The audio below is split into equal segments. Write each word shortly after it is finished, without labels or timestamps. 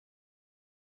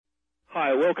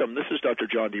Hi, welcome. This is Dr.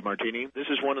 John DeMartini. This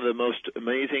is one of the most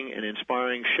amazing and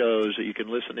inspiring shows that you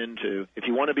can listen into. If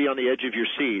you want to be on the edge of your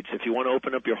seats, if you want to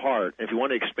open up your heart, if you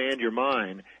want to expand your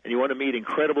mind, and you want to meet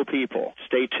incredible people,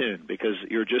 stay tuned because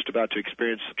you're just about to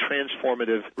experience a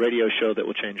transformative radio show that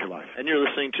will change your life. And you're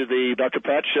listening to the Dr.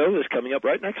 Pat Show that's coming up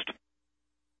right next.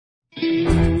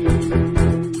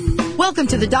 Welcome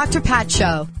to the Dr. Pat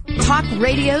Show. Talk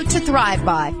radio to thrive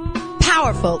by.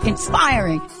 Powerful,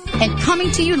 inspiring, and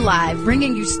coming to you live,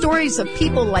 bringing you stories of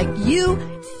people like you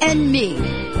and me,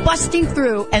 busting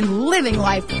through and living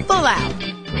life full out.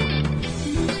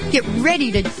 Get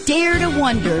ready to dare to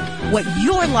wonder what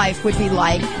your life would be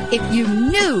like if you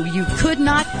knew you could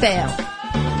not fail.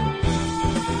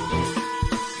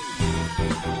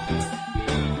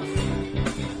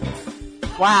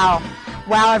 Wow.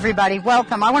 Wow, everybody.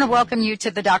 Welcome. I want to welcome you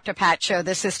to the Dr. Pat Show.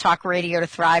 This is Talk Radio to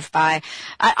Thrive By.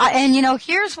 And, you know,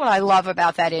 here's what I love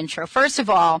about that intro. First of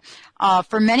all,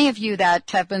 for many of you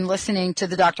that have been listening to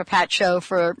the Dr. Pat Show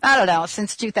for, I don't know,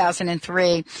 since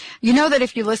 2003, you know that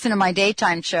if you listen to my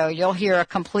daytime show, you'll hear a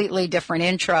completely different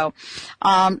intro.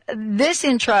 This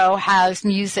intro has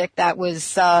music that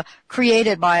was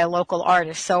created by a local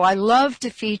artist. So I love to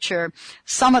feature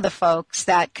some of the folks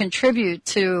that contribute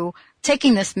to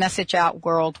taking this message out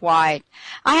worldwide.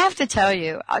 I have to tell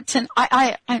you, I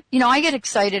get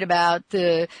excited about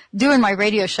doing my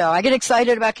radio show. I get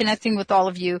excited about connecting with all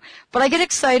of you, but I get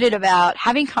excited about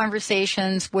having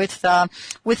conversations with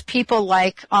people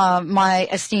like my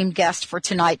esteemed guest for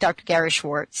tonight, Dr. Gary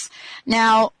Schwartz.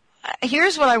 Now,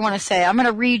 here's what I want to say. I'm going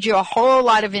to read you a whole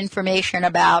lot of information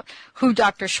about who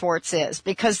Dr. Schwartz is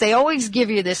because they always give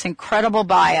you this incredible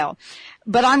bio.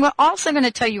 But I'm also going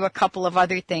to tell you a couple of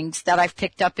other things that I've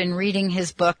picked up in reading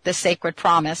his book, The Sacred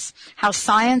Promise, How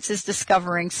Science is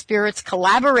Discovering Spirit's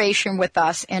Collaboration with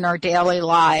Us in Our Daily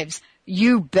Lives.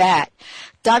 You bet.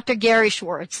 Dr. Gary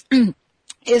Schwartz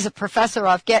is a professor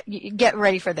of, get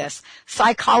ready for this,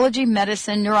 psychology,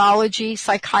 medicine, neurology,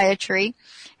 psychiatry,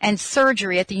 and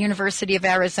surgery at the University of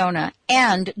Arizona,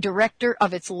 and director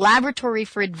of its Laboratory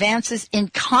for Advances in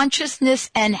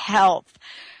Consciousness and Health.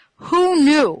 Who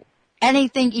knew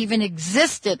anything even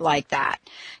existed like that?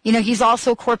 You know, he's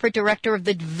also corporate director of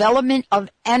the development of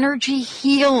energy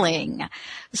healing.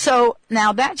 So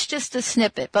now that's just a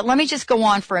snippet, but let me just go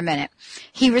on for a minute.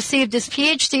 He received his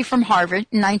PhD from Harvard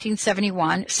in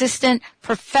 1971, assistant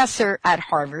professor at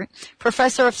Harvard,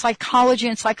 professor of psychology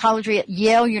and psychology at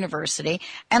Yale University,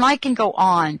 and I can go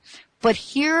on. But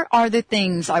here are the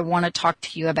things I want to talk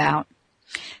to you about.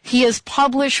 He has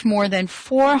published more than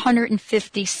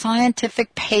 450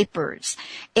 scientific papers,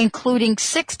 including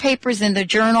 6 papers in the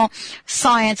journal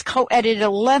Science, co-edited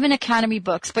 11 Academy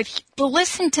books. But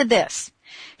listen to this.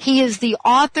 He is the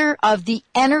author of the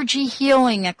energy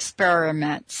healing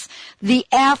experiments, the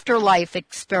afterlife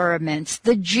experiments,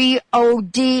 the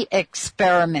GOD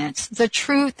experiments, the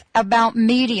truth about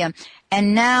medium,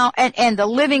 and now, and the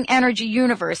living energy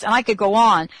universe. And I could go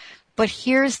on. But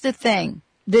here's the thing.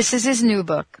 This is his new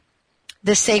book,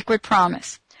 The Sacred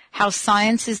Promise, How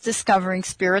Science is Discovering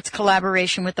Spirit's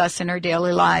Collaboration with Us in Our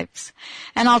Daily Lives.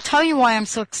 And I'll tell you why I'm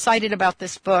so excited about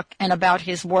this book and about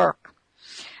his work.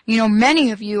 You know, many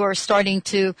of you are starting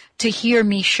to hear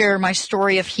me share my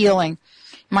story of healing,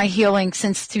 my healing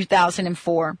since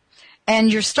 2004.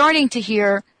 And you're starting to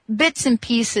hear bits and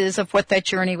pieces of what that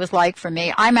journey was like for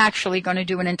me. I'm actually going to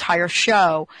do an entire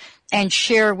show and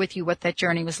share with you what that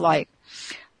journey was like.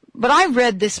 But I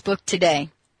read this book today,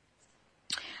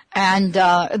 and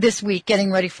this week, getting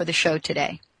ready for the show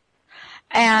today.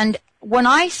 And when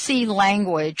I see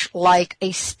language like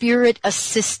a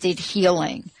spirit-assisted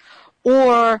healing,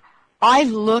 or I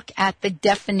look at the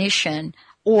definition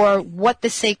or what the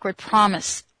sacred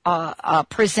promise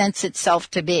presents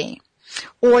itself to be,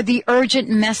 or the urgent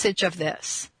message of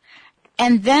this,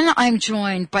 and then I'm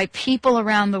joined by people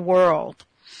around the world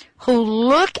who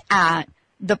look at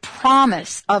the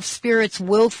promise of Spirit's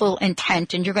willful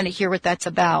intent, and you're going to hear what that's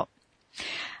about.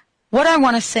 What I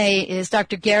want to say is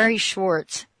Dr. Gary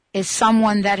Schwartz is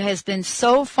someone that has been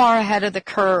so far ahead of the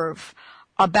curve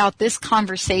about this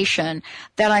conversation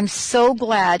that I'm so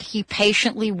glad he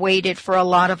patiently waited for a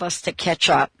lot of us to catch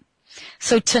up.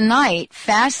 So tonight,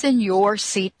 fasten your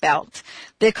seatbelt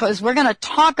because we're going to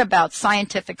talk about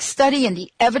scientific study and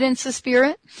the evidence of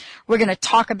spirit. We're going to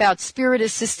talk about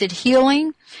spirit-assisted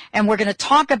healing, and we're going to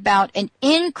talk about an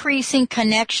increasing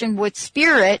connection with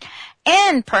spirit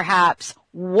and perhaps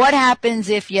what happens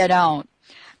if you don't.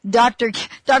 Dr.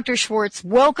 Schwartz,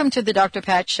 welcome to the Dr.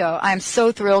 Pat Show. I'm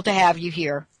so thrilled to have you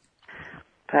here.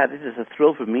 Pat, it is a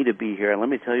thrill for me to be here. And let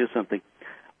me tell you something.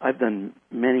 I've done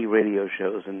many radio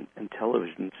shows and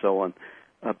television and so on,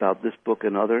 about this book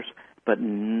and others, but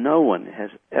no one has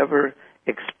ever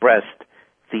expressed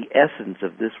the essence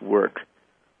of this work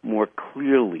more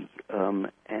clearly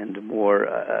and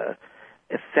more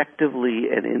effectively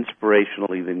and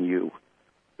inspirationally than you.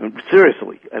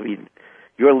 Seriously, I mean,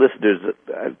 your listeners,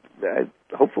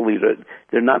 hopefully,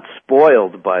 they're not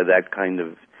spoiled by that kind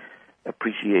of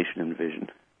appreciation and vision.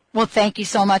 Well, thank you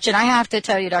so much. And I have to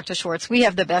tell you, Dr. Schwartz, we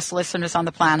have the best listeners on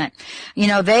the planet. You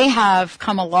know, they have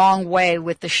come a long way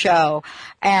with the show.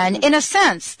 And in a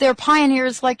sense, they're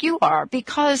pioneers like you are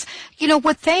because, you know,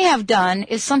 what they have done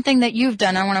is something that you've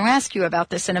done. I want to ask you about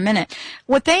this in a minute.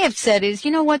 What they have said is,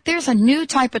 you know what, there's a new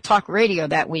type of talk radio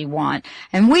that we want,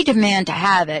 and we demand to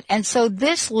have it. And so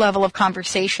this level of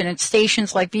conversation at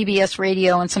stations like BBS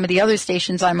Radio and some of the other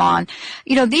stations I'm on,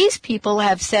 you know, these people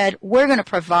have said, we're going to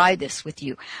provide this with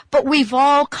you. But we've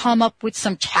all come up with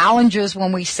some challenges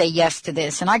when we say yes to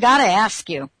this. And I got to ask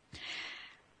you,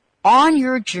 on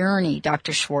your journey,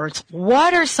 Dr. Schwartz,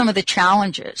 what are some of the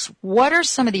challenges? What are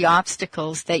some of the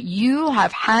obstacles that you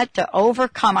have had to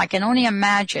overcome? I can only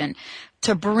imagine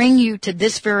to bring you to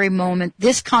this very moment,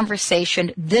 this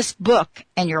conversation, this book,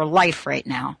 and your life right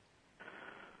now.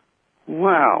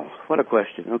 Wow, what a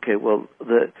question. Okay, well,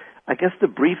 I guess the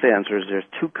brief answer is there's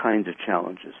two kinds of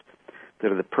challenges.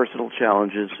 There are the personal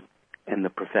challenges and the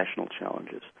professional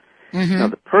challenges. Mm-hmm. Now,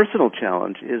 the personal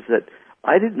challenge is that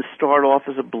I didn't start off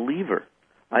as a believer.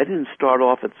 I didn't start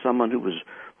off as someone who was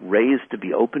raised to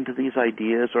be open to these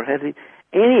ideas or had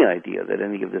any idea that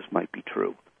any of this might be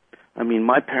true. I mean,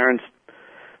 my parents,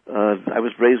 I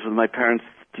was raised with my parents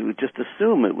to just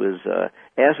assume it was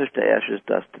ashes to ashes,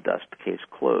 dust to dust, case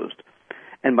closed.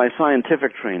 And my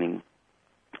scientific training,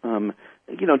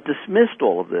 dismissed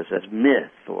all of this as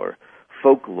myth or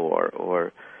folklore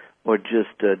or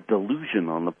just a delusion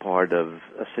on the part of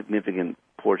a significant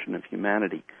portion of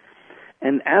humanity.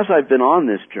 And as I've been on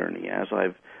this journey, as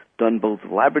I've done both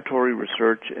laboratory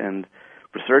research and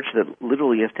research that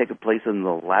literally has taken place in the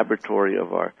laboratory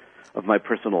of my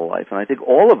personal life, and I think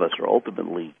all of us are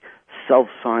ultimately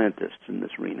self-scientists in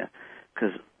this arena,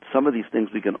 because some of these things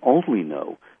we can only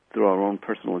know through our own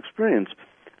personal experience.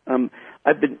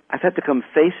 I've had to come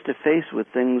face to face with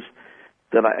things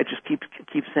that I just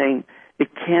keep saying, it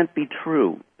can't be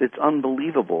true. It's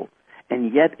unbelievable,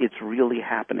 and yet it's really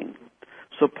happening.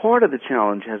 So part of the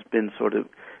challenge has been sort of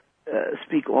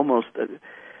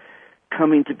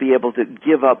coming to be able to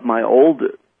give up my old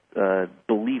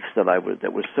beliefs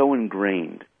that were so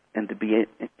ingrained, and to be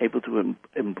able to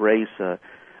embrace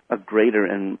a greater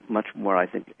and much more, I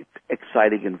think,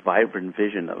 exciting and vibrant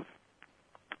vision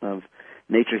of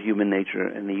nature, human nature,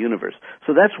 and the universe.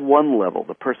 So that's one level,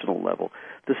 the personal level.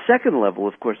 The second level,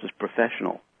 of course, is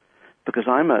professional, because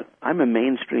I'm a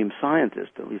mainstream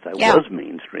scientist. At least I was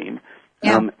mainstream,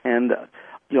 and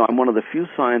I'm one of the few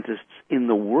scientists in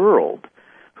the world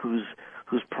whose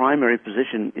primary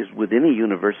position is within a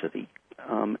university,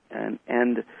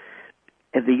 and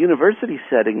at the university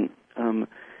setting,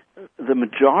 the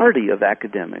majority of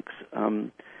academics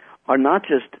are not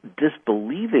just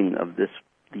disbelieving of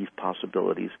these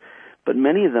possibilities, but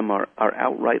many of them are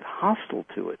outright hostile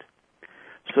to it.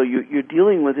 So you're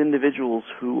dealing with individuals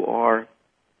who are,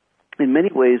 in many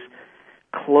ways,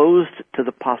 closed to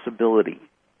the possibility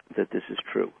that this is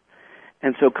true.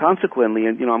 And so consequently,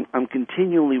 I'm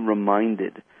continually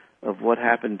reminded of what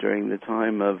happened during the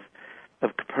time of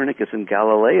Copernicus and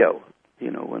Galileo,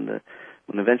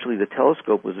 when eventually the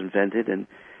telescope was invented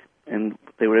and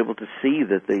they were able to see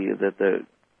that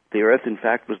the Earth, in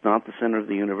fact, was not the center of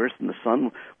the universe, and the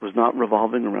sun was not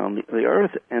revolving around the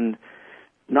Earth. And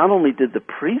not only did the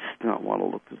priests not want to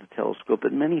look through the telescope,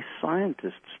 but many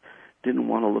scientists didn't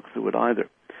want to look through it either.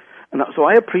 And so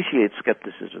I appreciate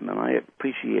skepticism, and I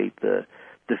appreciate the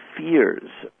fears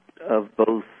of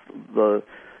both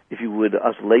if you would,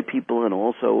 us lay people and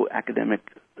also academic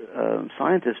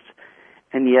scientists.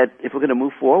 And yet, if we're going to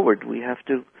move forward, we have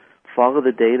to follow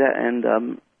the data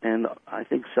and I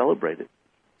think celebrate it.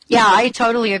 Yeah, I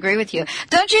totally agree with you.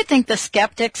 Don't you think the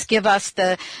skeptics give us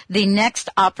the next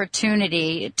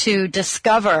opportunity to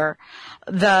discover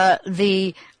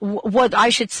what I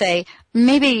should say,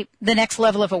 maybe the next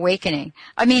level of awakening?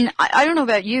 I mean, I don't know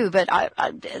about you, but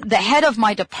the head of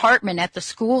my department at the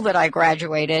school that I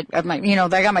graduated, I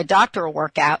got my doctoral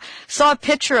work out, saw a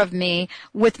picture of me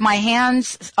with my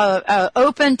hands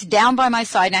opened down by my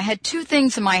side, and I had two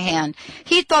things in my hand.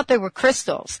 He thought they were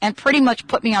crystals and pretty much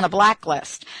put me on a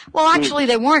blacklist. Well, actually,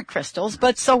 they weren't crystals,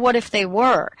 but so what if they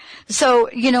were? So,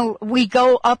 we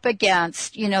go up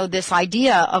against, this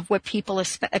idea of what people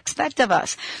expect of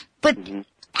us. But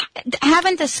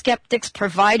haven't the skeptics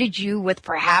provided you with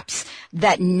perhaps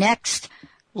that next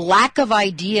lack of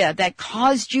idea that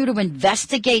caused you to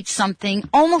investigate something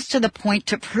almost to the point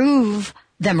to prove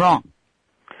them wrong?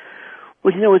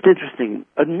 Well, it's interesting.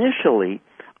 Initially,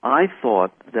 I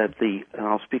thought that and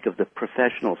I'll speak of the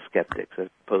professional skeptics as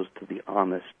opposed to the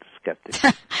honest skeptics.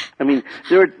 I mean,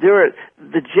 there are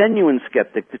the genuine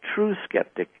skeptic, the true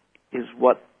skeptic is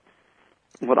what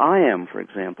I am, for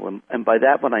example, and by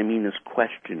that what I mean is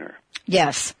questioner.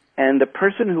 Yes. And the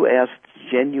person who asks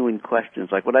genuine questions,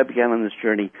 like when I began on this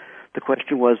journey, the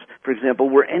question was, for example,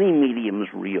 were any mediums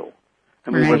real? I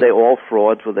mean, right. Were they all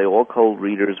frauds? Were they all cold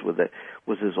readers? Was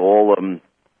this all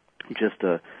just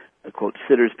a quote,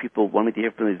 sitters, people wanting to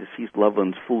hear from their deceased loved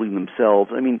ones fooling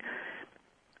themselves? I mean,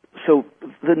 so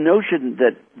the notion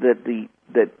that the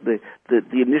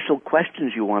initial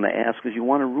questions you want to ask is you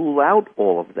want to rule out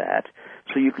all of that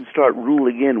so you can start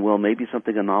ruling in, well, maybe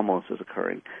something anomalous is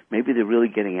occurring. Maybe they're really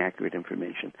getting accurate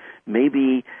information.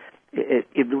 Maybe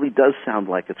it really does sound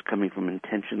like it's coming from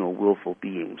intentional, willful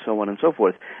beings, so on and so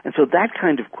forth. And so that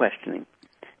kind of questioning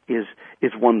is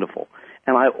wonderful,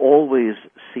 and I always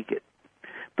seek it.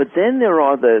 But then there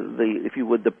are the if you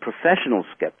would, the professional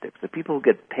skeptics, the people who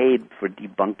get paid for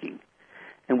debunking,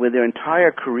 and where their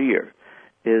entire career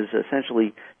is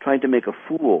essentially trying to make a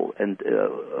fool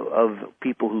of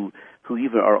people who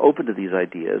even are open to these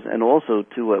ideas, and also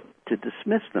to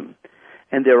dismiss them.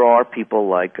 And there are people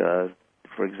like,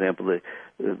 for example,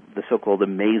 the so-called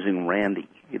amazing Randy,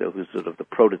 who's sort of the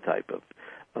prototype of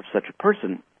such a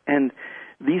person. And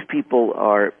these people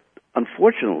are,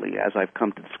 unfortunately, as I've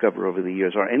come to discover over the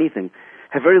years,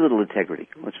 have very little integrity.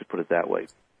 Let's just put it that way.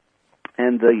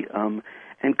 And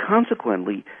and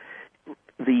consequently,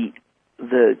 it's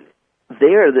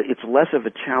less of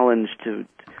a challenge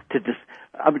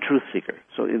I'm a truth seeker,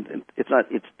 so it's not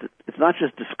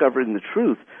just discovering the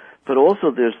truth, but also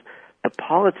there's a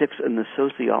politics and the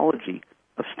sociology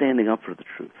of standing up for the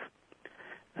truth.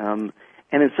 And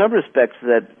in some respects,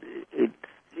 that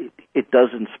it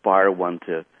does inspire one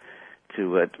to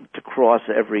cross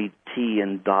every T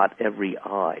and dot every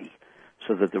I,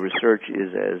 so that the research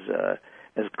is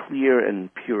as clear and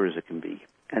pure as it can be.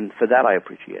 And for that, I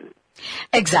appreciate it.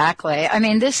 Exactly. I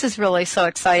mean, this is really so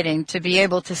exciting to be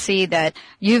able to see that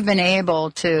you've been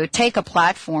able to take a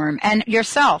platform and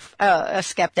yourself, a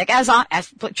skeptic,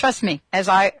 trust me, as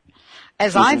I've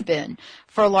been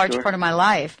for a large part of my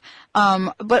life.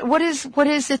 But what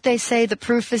is it they say? The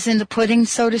proof is in the pudding,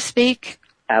 so to speak?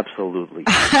 Absolutely.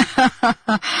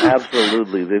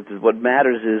 Absolutely. What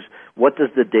matters is, what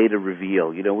does the data reveal?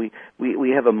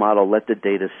 We have a motto, let the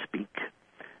data speak.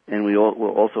 And we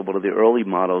also, one of the early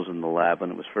mottos in the lab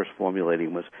when it was first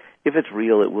formulating was, if it's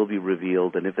real, it will be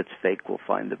revealed, and if it's fake, we'll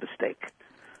find the mistake.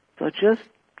 So just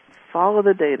follow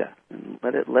the data and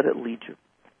let it lead you.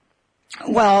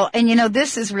 Well, and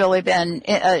this has really been,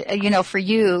 for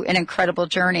you, an incredible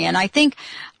journey. And I think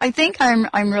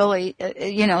I'm really,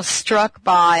 struck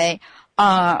by,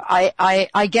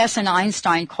 I guess an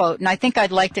Einstein quote, and I think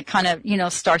I'd like to kind of,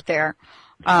 start there.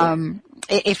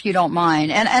 If you don't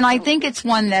mind. And I think it's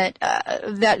one that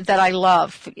I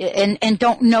love and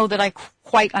don't know that I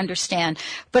quite understand.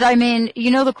 But I mean,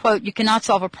 the quote, you cannot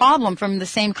solve a problem from the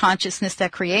same consciousness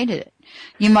that created it.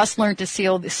 You must learn to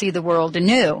see the world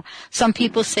anew. Some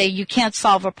people say you can't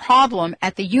solve a problem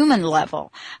at the human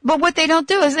level. But what they don't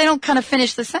do is they don't kind of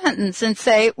finish the sentence and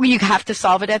say, well, you have to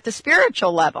solve it at the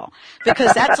spiritual level.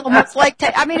 Because that's almost like,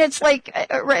 it's like,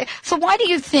 so why do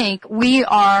you think we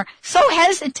are so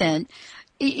hesitant,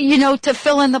 to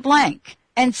fill in the blank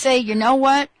and say, you know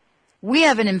what? We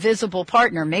have an invisible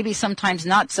partner, maybe sometimes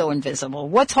not so invisible.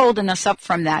 What's holding us up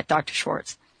from that, Dr.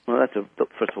 Schwartz? Well,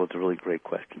 first of all, it's a really great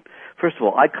question. First of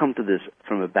all, I come to this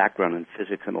from a background in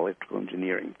physics and electrical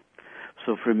engineering.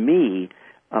 So for me,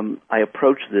 I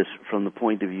approach this from the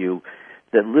point of view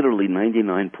that literally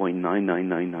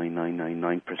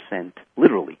 99.9999999%,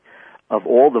 literally, of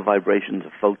all the vibrations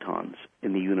of photons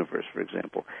in the universe, for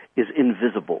example, is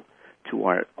invisible to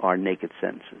our naked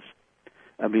senses.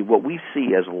 I mean, what we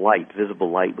see as light,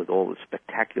 visible light with all the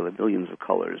spectacular millions of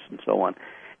colors and so on,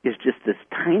 is just this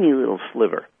tiny little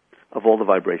sliver of all the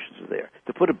vibrations are there.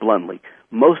 To put it bluntly,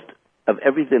 most of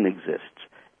everything that exists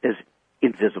is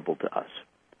invisible to us,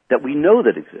 that we know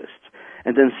that exists.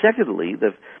 And then secondly,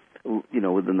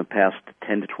 within the past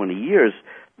 10 to 20 years,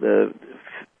 the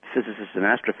physicists and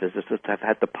astrophysicists have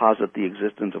had to posit the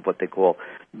existence of what they call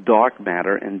dark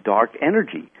matter and dark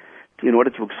energy in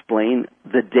order to explain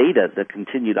the data, the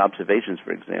continued observations,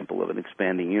 for example, of an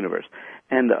expanding universe.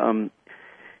 And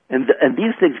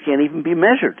these things can't even be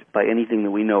measured by anything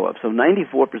that we know of. So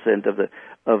 94% of the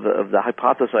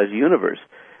hypothesized universe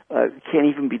can't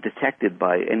even be detected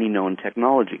by any known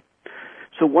technology.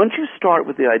 So once you start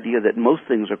with the idea that most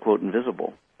things are, quote,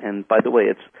 invisible, and by the way,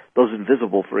 it's those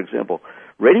invisible, for example,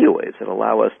 radio waves that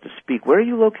allow us to speak. Where are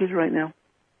you located right now?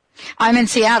 I'm in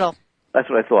Seattle. That's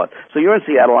what I thought. So you're in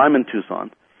Seattle, I'm in Tucson.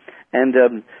 And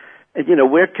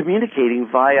we're communicating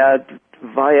via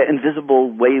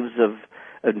invisible waves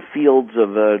and fields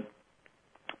of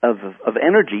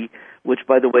energy, which,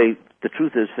 by the way, the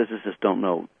truth is physicists don't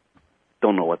know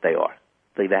what they are.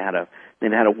 They know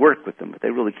how to work with them, but they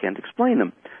really can't explain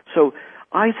them. So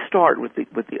I start with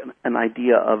an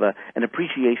idea of an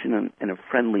appreciation and a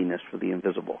friendliness for the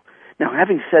invisible. Now,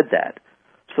 having said that,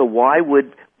 so why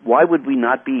would we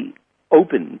not be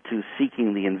open to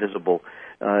seeking the invisible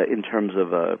in terms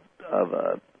of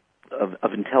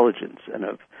intelligence and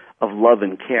of love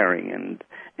and caring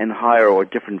and higher or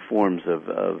different forms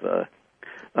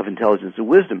of intelligence and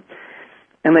wisdom?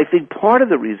 And I think part of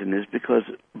the reason is because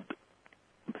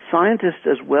scientists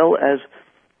as well as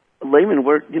laymen,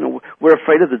 we're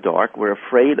afraid of the dark, we're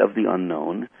afraid of the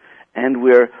unknown, and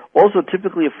we're also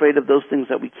typically afraid of those things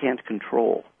that we can't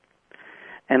control.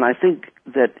 And I think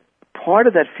that part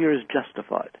of that fear is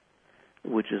justified,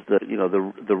 which is the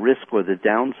risk or the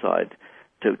downside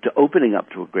to opening up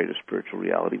to a greater spiritual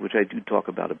reality, which I do talk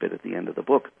about a bit at the end of the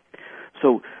book.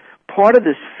 So part of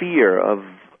this fear of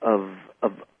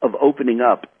opening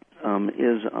up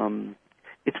is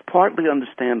it's partly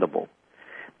understandable,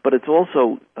 but it's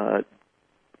also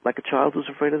like a child who's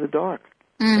afraid of the dark.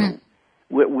 Mm.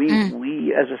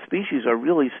 We as a species are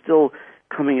really still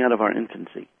coming out of our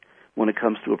infancy when it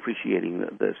comes to appreciating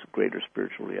this greater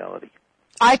spiritual reality.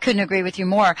 I couldn't agree with you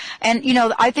more. And,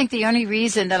 I think the only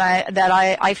reason that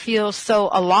I feel so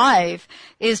alive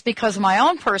is because of my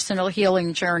own personal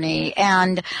healing journey.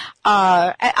 And,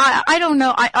 I don't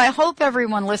know. I hope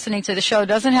everyone listening to the show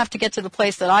doesn't have to get to the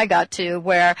place that I got to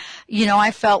where,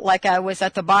 I felt like I was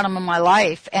at the bottom of my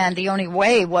life and the only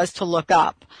way was to look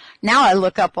up. Now I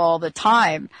look up all the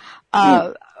time.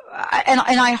 And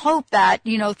I hope that,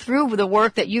 through the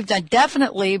work that you've done,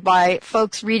 definitely by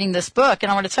folks reading this book,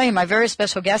 and I want to tell you, my very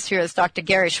special guest here is Dr.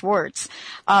 Gary Schwartz,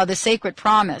 The Sacred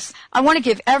Promise. I want to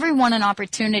give everyone an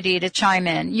opportunity to chime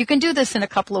in. You can do this in a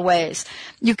couple of ways.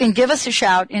 You can give us a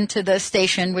shout into the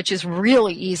station, which is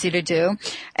really easy to do,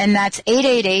 and that's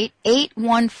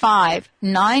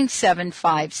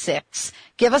 888-815-9756.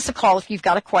 Give us a call if you've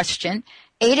got a question.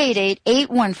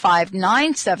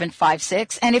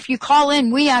 888-815-9756. And if you call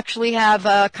in, we actually have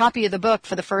a copy of the book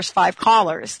for the first 5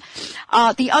 callers.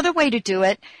 The other way to do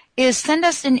it is send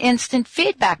us an instant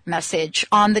feedback message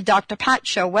on the Dr. Pat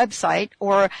Show website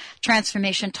or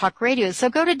Transformation Talk Radio. So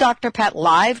go to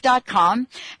drpatlive.com,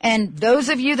 and those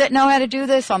of you that know how to do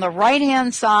this, on the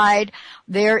right-hand side,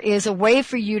 there is a way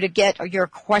for you to get your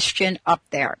question up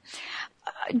there.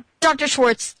 Dr.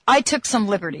 Schwartz, I took some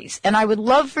liberties, and I would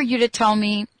love for you to tell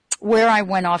me where I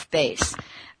went off base.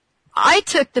 I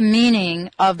took the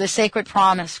meaning of the sacred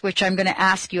promise, which I'm going to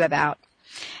ask you about,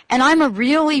 and I'm a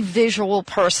really visual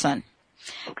person.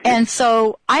 Okay. And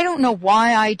so I don't know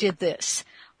why I did this,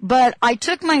 but I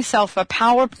took myself a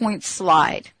PowerPoint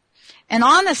slide, and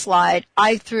on the slide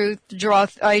I drew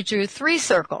 3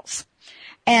 circles,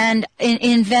 and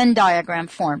in Venn diagram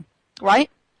form,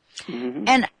 right?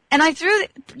 Mm-hmm. And I drew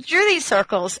these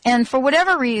circles, and for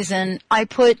whatever reason, I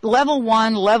put level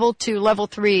 1, level 2, level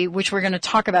 3, which we're going to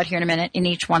talk about here in a minute, in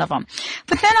each one of them.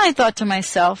 But then I thought to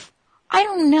myself, I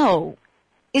don't know.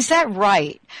 Is that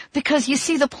right? Because you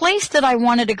see, the place that I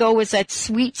wanted to go was that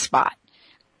sweet spot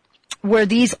where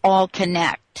these all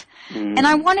connect. Mm. And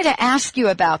I wanted to ask you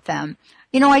about them.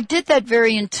 I did that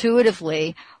very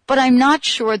intuitively, but I'm not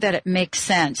sure that it makes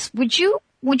sense. Would you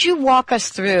walk us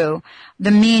through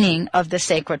the meaning of the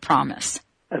sacred promise?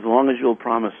 As long as you'll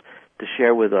promise to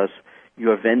share with us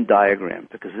your Venn diagram,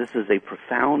 because this is a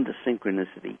profound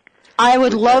synchronicity. I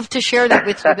would love to share that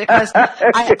with you because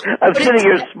I'm sitting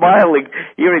here smiling,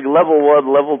 hearing level 1,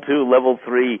 level 2, level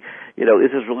 3.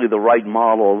 Is this really the right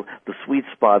model, the sweet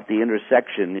spot, the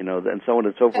intersection, and so on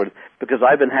and so forth, because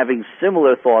I've been having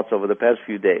similar thoughts over the past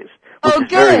few days, which is good.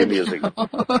 Very amusing.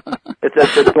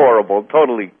 It's adorable.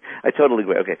 I totally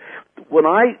agree. Okay. When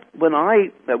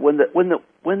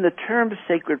the term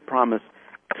sacred promise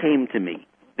came to me,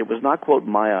 it was not, quote,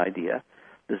 my idea.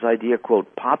 This idea,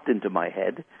 quote, popped into my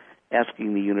head,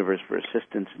 asking the universe for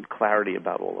assistance and clarity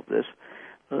about all of this.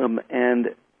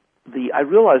 I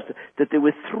realized that there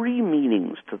were 3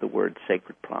 meanings to the word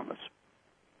sacred promise.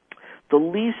 The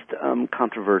least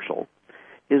controversial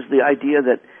is the idea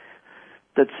that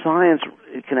science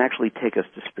can actually take us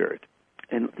to spirit,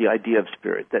 and the idea of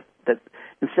spirit, that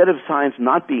instead of science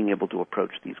not being able to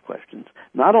approach these questions,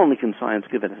 not only can science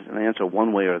give us an answer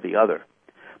one way or the other,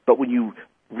 but when you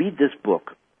read this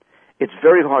book. It's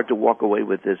very hard to walk away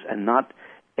with this and not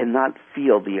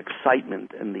feel the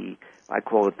excitement and I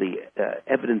call it the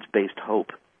evidence-based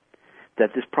hope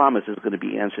that this promise is going to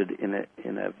be answered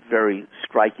in a very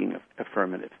striking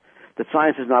affirmative. That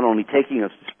science is not only taking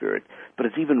us to spirit, but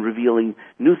it's even revealing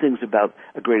new things about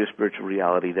a greater spiritual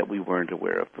reality that we weren't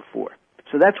aware of before.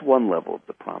 So that's one level of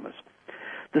the promise.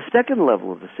 The second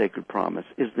level of the sacred promise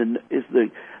is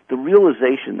the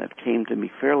realization that came to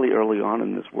me fairly early on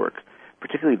in this work,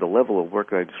 particularly the level of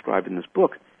work I describe in this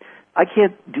book. I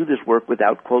can't do this work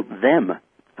without, quote, them,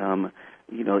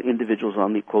 individuals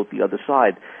on the, quote, the other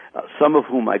side, some of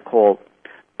whom I call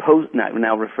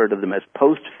now refer to them as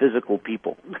post-physical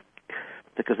people,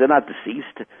 because they're not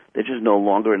deceased, they're just no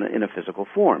longer in a physical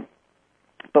form.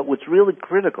 But what's really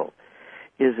critical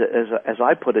is, as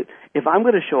I put it, if I'm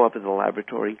going to show up at the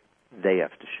laboratory, they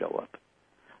have to show up.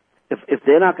 If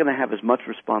they're not going to have as much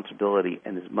responsibility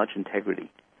and as much integrity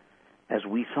as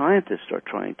we scientists are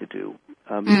trying to do,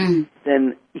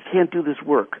 then you can't do this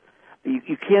work.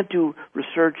 You can't do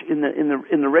research in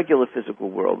the regular physical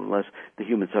world unless the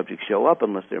human subjects show up,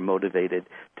 unless they're motivated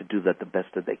to do that the best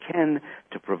that they can,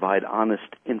 to provide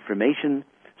honest information,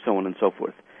 so on and so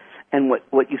forth. And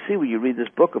what you see when you read this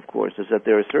book, of course, is that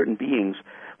there are certain beings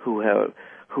who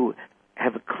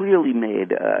have clearly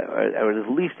made, or at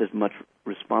least as much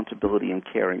responsibility and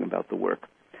caring about the work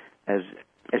as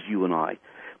you and I.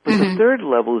 But the third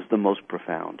level is the most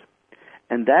profound,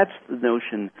 and that's the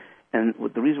notion. And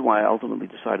the reason why I ultimately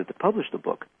decided to publish the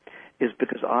book is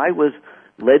because I was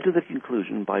led to the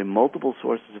conclusion by multiple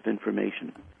sources of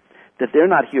information that they're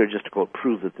not here just to, quote,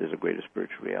 prove that there's a greater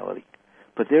spiritual reality,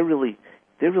 but they're really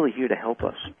here to help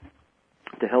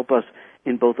us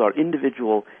in both our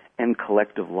individual and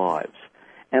collective lives.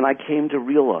 And I came to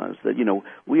realize that,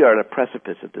 we are at a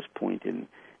precipice at this point in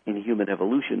human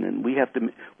evolution, and we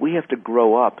have to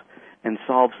grow up and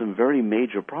solve some very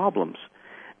major problems.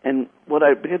 And what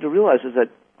I began to realize is that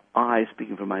I,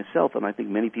 speaking for myself, and I think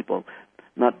many people,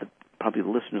 probably the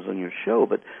listeners on your show,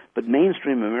 but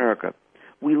mainstream America,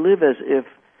 we live as if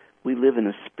we live in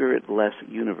a spirit-less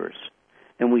universe.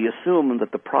 And we assume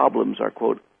that the problems are,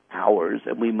 quote, ours,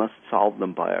 and we must solve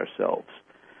them by ourselves.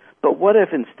 But what if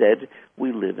instead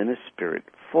we live in a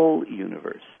spirit-full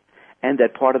universe? And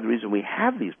that part of the reason we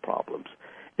have these problems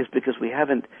is because we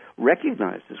haven't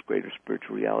recognized this greater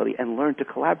spiritual reality and learned to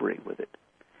collaborate with it.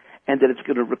 And that it's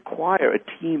going to require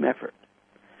a team effort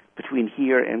between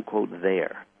here and, quote,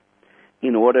 there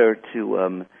in order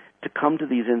to come to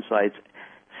these insights,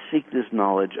 seek this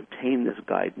knowledge, obtain this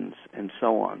guidance, and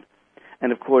so on.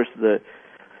 And, of course, this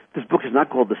book is not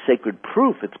called The Sacred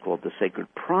Proof. It's called The Sacred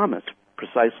Promise,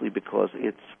 precisely because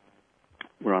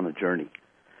we're on a journey.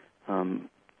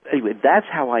 Anyway, that's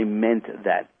how I meant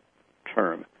that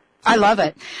term. I love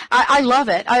it. I love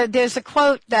it. There's a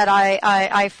quote that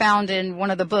I found in one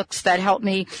of the books that helped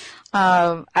me,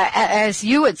 as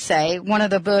you would say, one of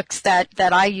the books that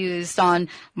I used on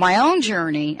my own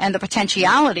journey and the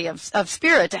potentiality of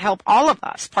spirit to help all of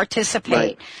us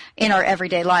participate in our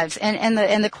everyday lives. And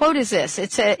the quote is this.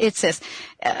 It's this,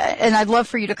 and I'd love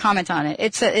for you to comment on it.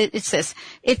 It's this: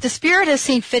 if the spirit has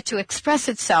seen fit to express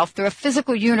itself through a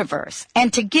physical universe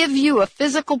and to give you a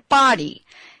physical body,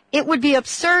 it would be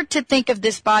absurd to think of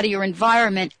this body or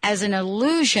environment as an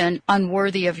illusion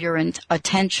unworthy of your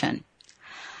attention.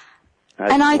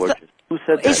 That's and gorgeous. Who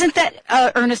said that? Isn't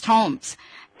that Ernest Holmes?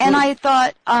 And I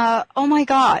thought, oh my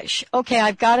gosh, okay,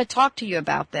 I've got to talk to you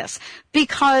about this,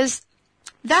 because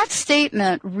that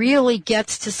statement really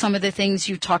gets to some of the things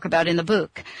you talk about in the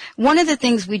book. One of the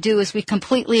things we do is we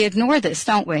completely ignore this,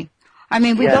 don't we? I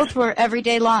mean, we go through our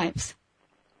everyday lives.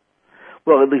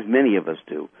 Well, at least many of us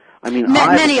do. I mean,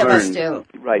 many of us do.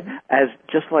 Right. As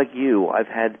just like you, I've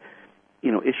had,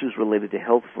 issues related to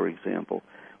health, for example,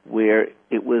 where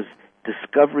it was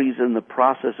discoveries in the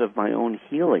process of my own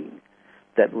healing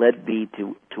that led me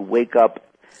to wake up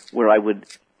where I would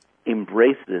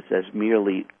embrace this as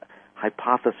merely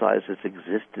hypothesize its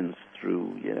existence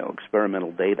through,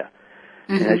 experimental data.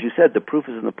 And as you said, the proof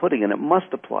is in the pudding, and it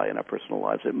must apply in our personal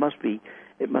lives. It must be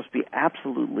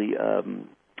absolutely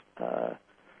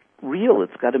real. It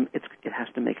has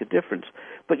to make a difference.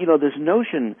 But this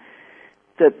notion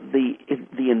that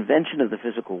the invention of the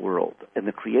physical world and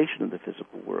the creation of the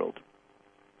physical world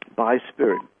by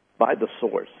spirit, by the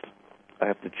source. I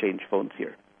have to change phones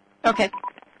here. Okay.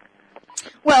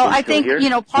 Well, I think,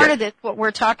 part yes. of this, what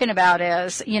we're talking about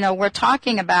is, we're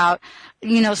talking about,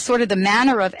 sort of the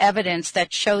manner of evidence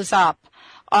that shows up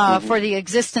for the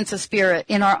existence of spirit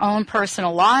in our own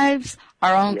personal lives,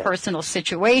 our own Yes. personal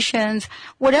situations,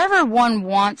 whatever one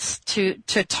wants to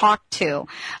talk to.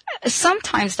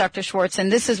 Sometimes, Dr. Schwartz,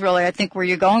 and this is really, I think, where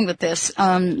you're going with this,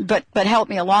 but help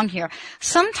me along here.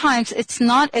 Sometimes it's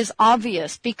not as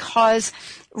obvious because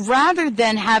rather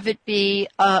than have it be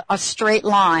a straight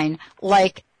line,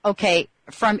 like, okay,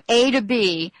 from A to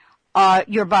B,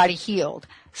 your body healed.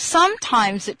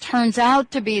 Sometimes it turns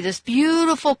out to be this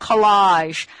beautiful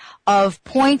collage of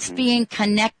points being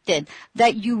connected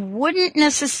that you wouldn't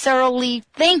necessarily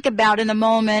think about in the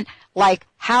moment, like,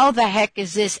 how the heck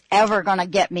is this ever going to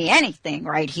get me anything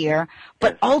right here?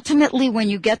 But ultimately, when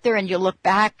you get there and you look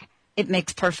back, it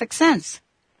makes perfect sense.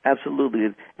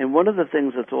 Absolutely. And one of the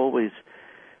things that's always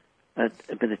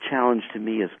been a challenge to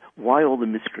me is why all the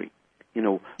mystery? You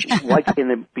know, why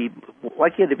can't it be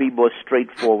more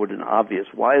straightforward and obvious?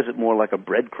 Why is it more like a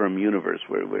breadcrumb universe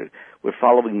where we're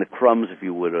following the crumbs, if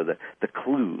you would, or the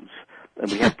clues, and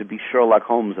we have to be Sherlock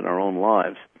Holmes in our own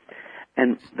lives?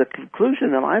 And the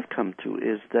conclusion that I've come to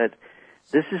is that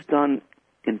this is done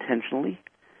intentionally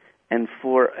and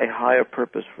for a higher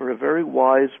purpose, for a very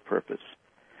wise purpose,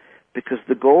 because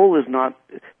the goal is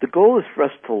for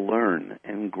us to learn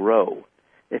and grow.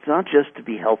 It's not just to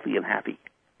be healthy and happy.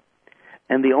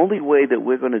 And the only way that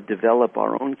we're going to develop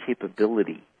our own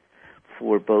capability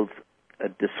for both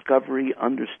discovery,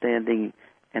 understanding,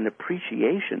 and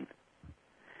appreciation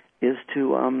is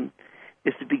to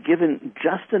be given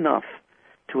just enough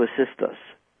to assist us,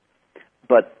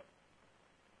 but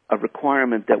a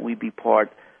requirement that we be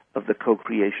part of the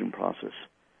co-creation process,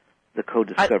 the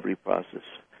co-discovery process.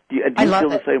 Do you feel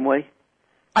the same way?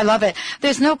 I love it.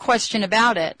 There's no question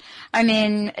about it. I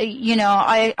mean,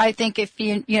 I think if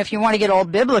you want to get all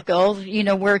biblical,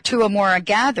 where two or more are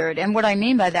gathered. And what I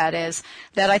mean by that is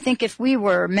that I think if we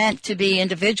were meant to be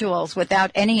individuals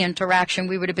without any interaction,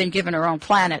 we would have been given our own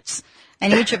planets.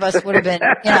 And each of us would have been,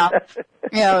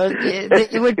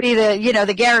 it would be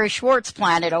the Gary Schwartz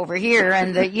planet over here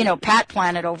and the, Pat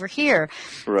planet over here.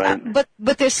 Right.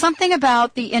 But there's something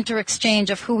about the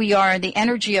interexchange of who we are and the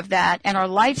energy of that and our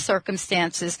life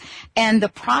circumstances and the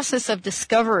process of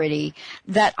discovery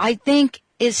that I think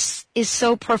is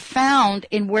so profound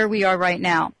in where we are right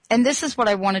now. And this is what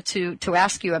I wanted to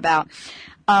ask you about.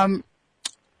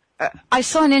 I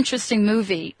saw an interesting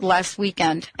movie last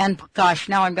weekend, and gosh,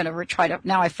 now I'm going to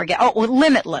now I forget. Oh,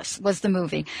 Limitless was the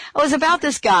movie. It was about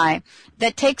this guy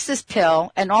that takes this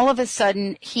pill, and all of a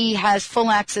sudden he has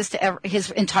full access to his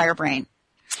entire brain.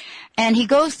 And he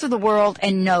goes through the world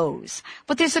and knows.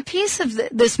 But there's a piece of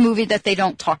this movie that they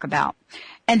don't talk about.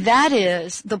 And that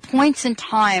is the points in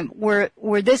time where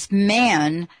this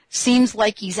man seems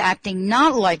like he's acting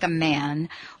not like a man,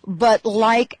 but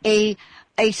like a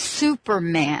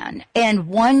Superman, and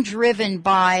one driven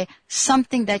by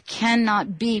something that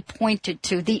cannot be pointed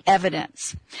to, the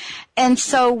evidence. And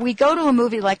so we go to a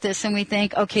movie like this and we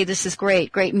think, okay, this is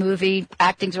great movie,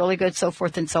 acting's really good, so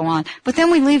forth and so on. But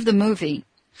then we leave the movie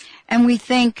and we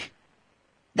think,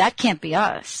 that can't be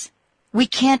us. We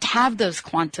can't have those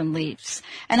quantum leaps.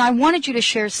 And I wanted you to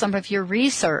share some of your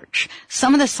research,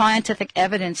 some of the scientific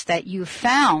evidence that you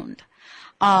found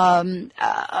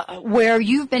where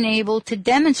you've been able to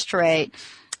demonstrate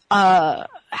not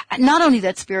only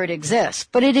that spirit exists,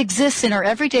 but it exists in our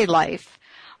everyday life,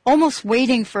 almost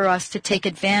waiting for us to take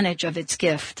advantage of its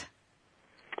gift.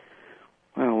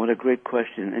 Wow, what a great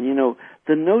question. And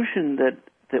the notion that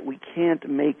we can't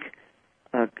make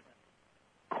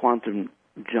quantum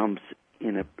jumps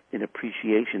in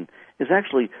appreciation is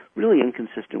actually really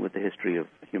inconsistent with the history of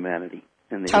humanity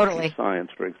and the history of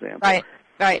science, for example.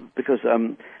 Right. Because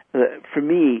for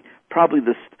me, probably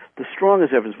the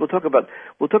strongest evidence. We'll talk about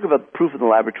proof in the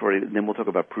laboratory, and then we'll talk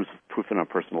about proof in our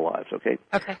personal lives. Okay.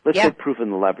 Okay. Let's take proof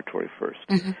in the laboratory first.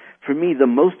 Mm-hmm. For me, the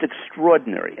most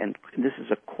extraordinary, and this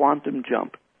is a quantum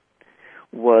jump,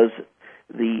 was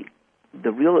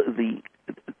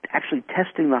actually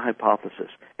testing the hypothesis.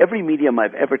 Every medium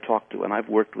I've ever talked to, and I've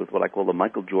worked with what I call the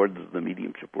Michael Jordans of the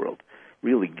mediumship world,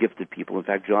 really gifted people. In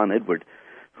fact, John Edward,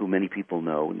 who many people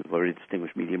know, and a very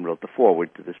distinguished medium, wrote the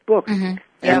foreword to this book. Mm-hmm.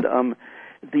 Yep. And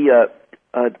they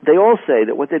all say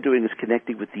that what they're doing is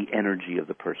connecting with the energy of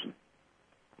the person.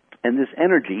 And this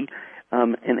energy,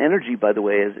 and energy, by the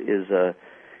way, is a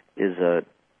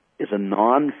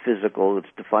non-physical.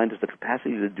 It's defined as the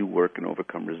capacity to do work and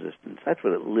overcome resistance. That's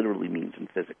what it literally means in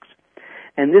physics.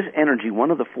 And this energy,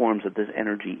 one of the forms that this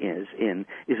energy is in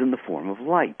the form of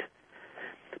light.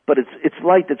 But it's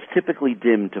light that's typically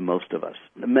dim to most of us.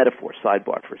 The metaphor,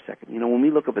 sidebar for a second. When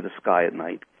we look up at the sky at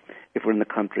night, if we're in the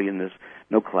country and there's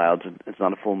no clouds and it's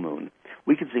not a full moon,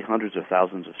 we can see hundreds or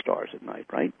thousands of stars at night,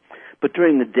 right? But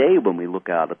during the day when we look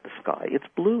out at the sky, it's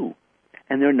blue.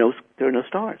 and there are no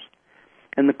stars.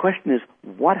 And the question is,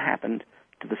 what happened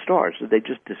to the stars? Did they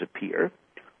just disappear?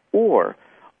 Or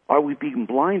are we being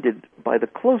blinded by the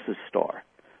closest star,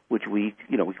 which we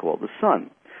call the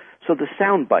sun? So the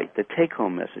soundbite, the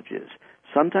take-home message is,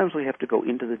 sometimes we have to go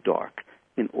into the dark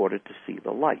in order to see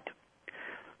the light.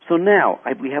 So now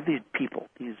we have these people,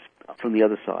 these from the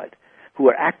other side, who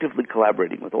are actively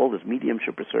collaborating with all this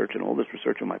mediumship research and all this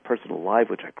research on my personal life,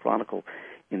 which I chronicle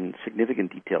in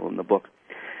significant detail in the book.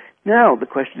 Now the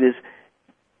question is,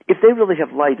 if they really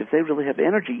have light, if they really have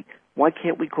energy, why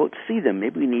can't we, quote, see them?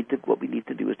 Maybe what we need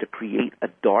to do is to create a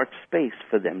dark space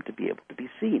for them to be able to be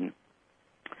seen.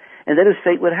 And then as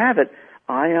fate would have it,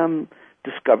 I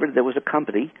discovered there was a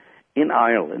company in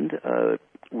Ireland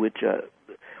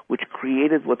which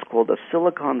created what's called a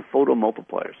silicon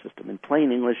photomultiplier system. In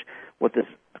plain English, what this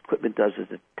equipment does is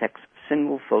it detects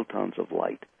single photons of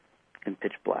light in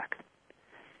pitch black.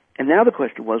 And now the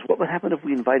question was, what would happen if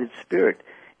we invited spirit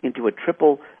into a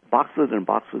triple box within a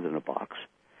box within a box?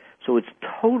 So it's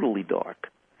totally dark.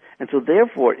 And so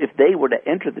therefore, if they were to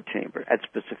enter the chamber at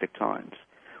specific times,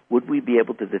 would we be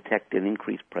able to detect an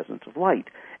increased presence of light?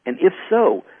 And if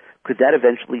so, could that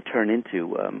eventually turn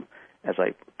into, as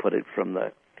I put it, from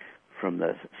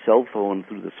the cell phone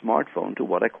through the smartphone to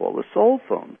what I call the soul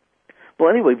phone? Well,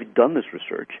 anyway, we've done this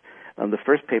research. The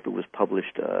first paper was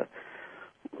published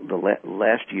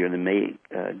last year in the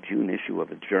May-June issue of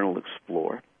the journal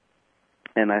Explore.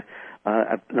 And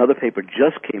another paper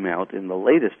just came out in the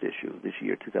latest issue this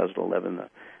year, 2011,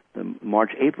 the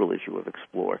March-April issue of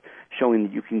Explore, showing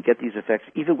that you can get these effects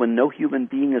even when no human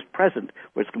being is present,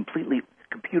 where it's completely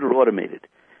computer automated,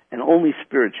 and only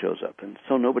spirit shows up, and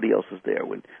so nobody else is there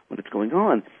when it's going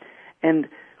on. And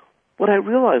what I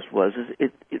realized was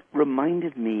it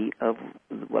reminded me of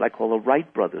what I call a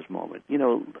Wright brothers moment.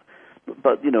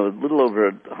 But a little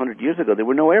over 100 years ago, there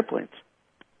were no airplanes.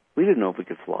 We didn't know if we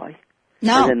could fly.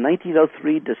 No. And in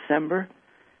 1903, December,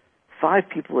 5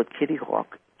 people at Kitty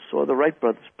Hawk saw the Wright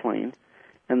brothers plane,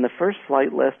 and the first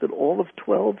flight lasted all of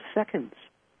 12 seconds.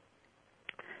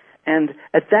 And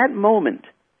at that moment,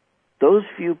 those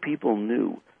few people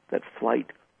knew that flight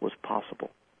was possible.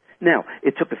 Now,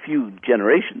 it took a few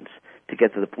generations to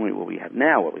get to the point where we have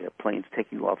now, where we have planes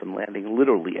taking off and landing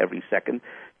literally every second,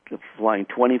 flying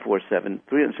 24/7,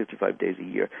 365 days a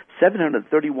year.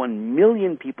 731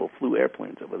 million people flew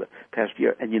airplanes over the past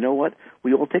year, and you know what?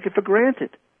 We all take it for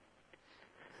granted.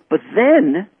 But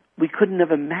then we couldn't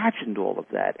have imagined all of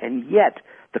that, and yet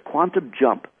the quantum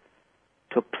jump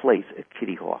took place at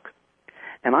Kitty Hawk.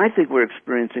 And I think we're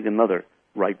experiencing another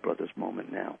Wright brothers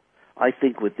moment now. I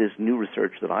think with this new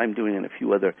research that I'm doing and a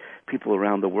few other people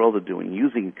around the world are doing,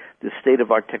 using this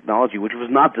state-of-art technology, which was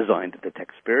not designed to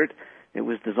detect spirit, it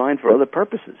was designed for other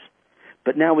purposes.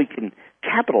 But now we can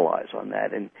capitalize on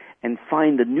that and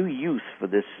find a new use for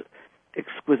this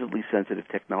exquisitely sensitive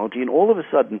technology. And all of a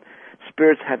sudden,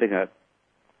 spirit's having a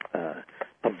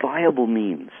viable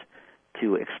means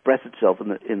to express itself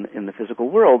in the physical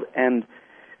world. And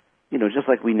just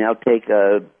like we now take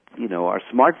our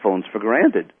smartphones for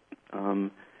granted,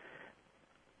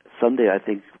 someday I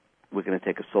think we're going to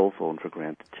take a soul phone for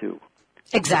granted too.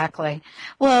 Exactly.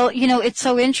 Well, it's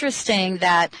so interesting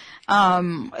that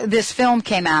this film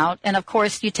came out, and of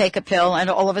course you take a pill, and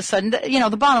all of a sudden,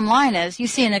 the bottom line is you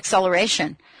see an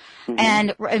acceleration.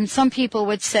 Mm-hmm. And some people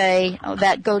would say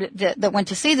that went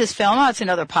to see this film, it's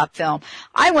another pop film.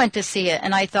 I went to see it,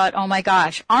 and I thought, oh my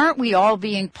gosh, aren't we all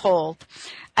being pulled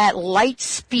at light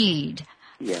speed,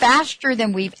 faster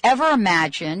than we've ever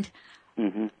imagined,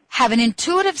 mm-hmm. have an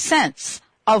intuitive sense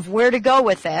of where to go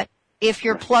with it if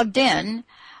you're plugged in,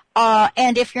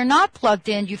 and if you're not plugged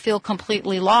in, you feel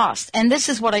completely lost. And this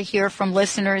is what I hear from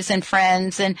listeners and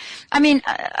friends. And I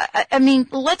mean,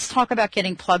 let's talk about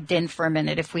getting plugged in for a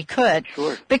minute, if we could.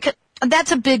 Sure. Because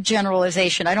that's a big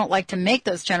generalization. I don't like to make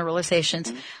those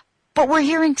generalizations. Mm-hmm. But we're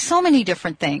hearing so many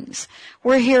different things.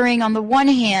 We're hearing, on the one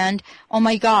hand, oh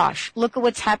my gosh, look at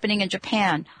what's happening in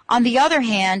Japan. On the other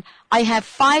hand, I have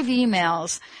 5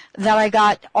 emails that I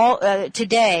got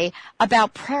today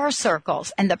about prayer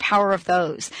circles and the power of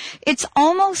those. It's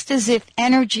almost as if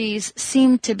energies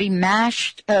seem to be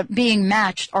being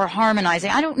matched or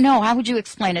harmonizing. I don't know. How would you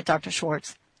explain it, Dr.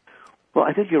 Schwartz? Well,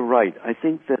 I think you're right. I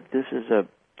think that this is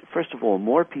first of all,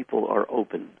 more people are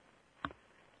open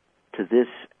to this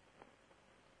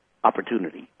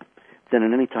opportunity than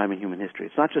at any time in human history.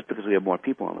 It's not just because we have more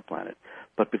people on the planet,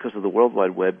 but because of the World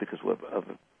Wide Web, because of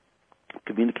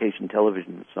communication,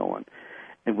 television, and so on.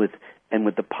 And with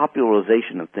the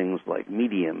popularization of things like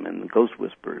Medium and Ghost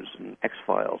Whispers and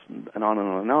X-Files and on and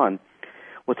on and on,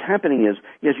 what's happening is,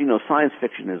 as you know, science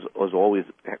fiction is always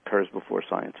occurs before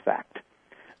science fact.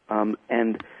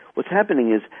 And what's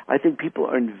happening is I think people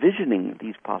are envisioning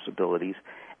these possibilities,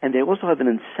 and they also have an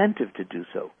incentive to do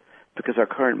so because our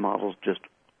current models just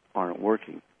aren't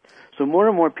working. So more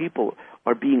and more people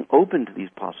are being open to these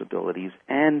possibilities,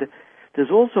 and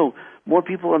there's also more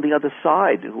people on the other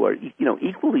side who are,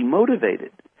 equally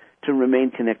motivated to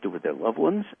remain connected with their loved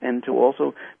ones and to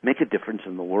also make a difference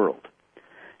in the world.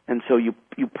 And so you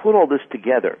put all this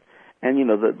together, and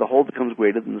the whole becomes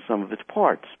greater than the sum of its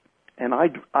parts. And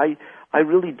I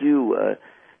really do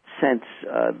sense,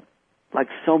 like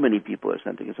so many people are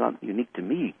sensing, it's not unique to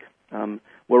me.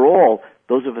 We're all,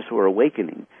 those of us who are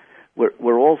awakening,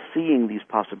 we're all seeing these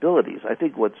possibilities. I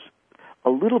think what's a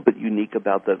little bit unique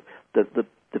about the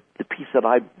piece that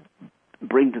I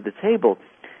bring to the table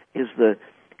is the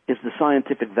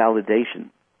scientific validation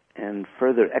and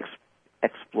further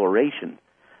exploration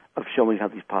of showing how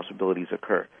these possibilities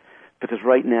occur. Because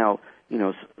right now,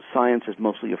 science is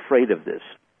mostly afraid of this,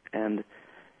 and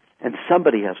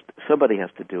somebody has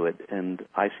to do it, and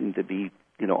I seem to be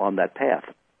on that path.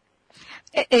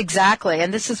 Exactly,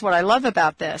 and this is what I love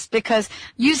about this, because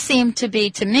you seem to be,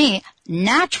 to me,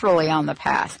 naturally on the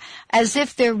path, as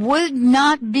if there would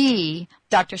not be,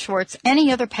 Dr. Schwartz,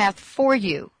 any other path for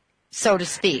you, so to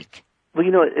speak. Well,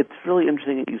 it's really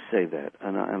interesting that you say that,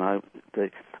 and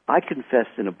I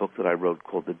confessed in a book that I wrote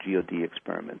called The GOD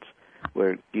Experiments,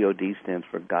 where GOD stands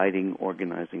for Guiding,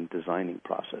 Organizing, Designing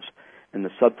Process, and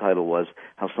the subtitle was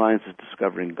How Science is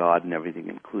Discovering God and Everything,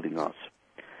 Including Us.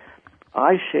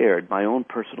 I shared my own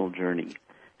personal journey,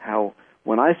 how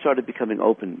when I started becoming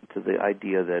open to the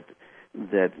idea that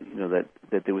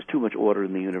there was too much order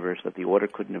in the universe, that the order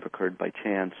couldn't have occurred by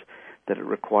chance, that it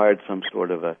required some sort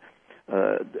of a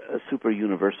super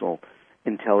universal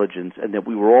intelligence, and that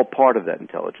we were all part of that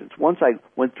intelligence. Once I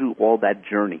went through all that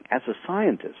journey as a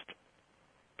scientist,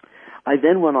 I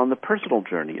then went on the personal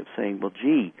journey of saying, well,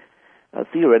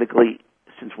 theoretically,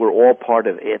 since we're all part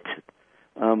of it,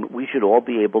 we should all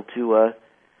be able to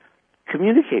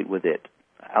communicate with it,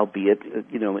 albeit,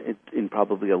 in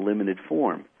probably a limited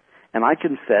form. And I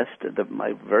confessed that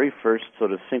my very first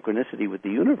sort of synchronicity with the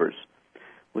universe,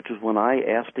 which was when I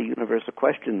asked the universe a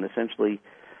question, essentially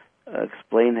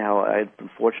explained how I had been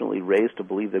fortunately raised to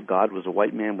believe that God was a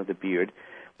white man with a beard,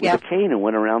 with a cane, and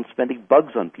went around spending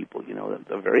bugs on people.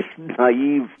 A very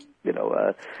naive,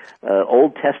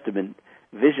 Old Testament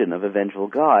vision of a vengeful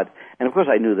God. And of course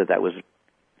I knew that was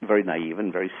very naive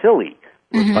and very silly.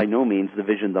 It was by no means the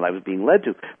vision that I was being led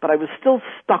to. But I was still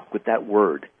stuck with that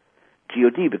word,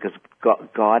 G-O-D, because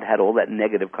God had all that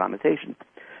negative connotation.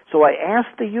 So I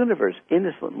asked the universe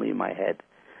innocently in my head.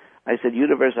 I said,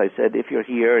 universe, if you're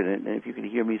here and if you can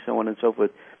hear me, so on and so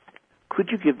forth, could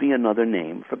you give me another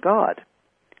name for God?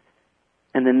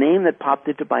 And the name that popped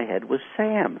into my head was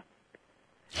Sam.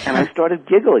 And I started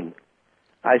giggling.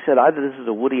 I said, either this is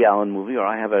a Woody Allen movie or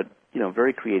I have a,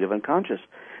 very creative unconscious.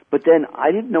 But then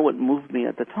I didn't know what moved me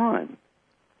at the time.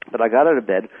 But I got out of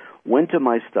bed, went to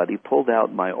my study, pulled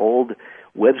out my old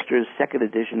Webster's second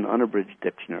edition unabridged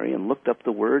dictionary and looked up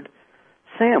the word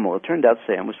Sam. Well, it turned out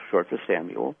Sam was short for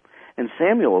Samuel. And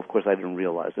Samuel, of course, I didn't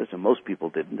realize this, and most people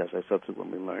didn't, as I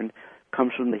subsequently learned,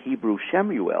 comes from the Hebrew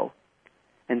Shemuel.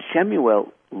 And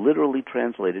Shemuel literally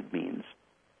translated means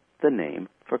the name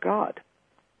for God.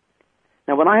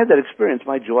 Now, when I had that experience,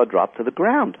 my jaw dropped to the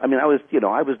ground. I mean, I was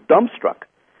dumbstruck.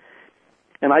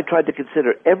 And I tried to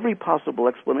consider every possible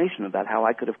explanation about how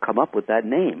I could have come up with that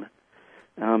name.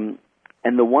 And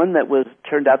the one that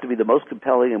turned out to be the most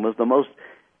compelling and was the most,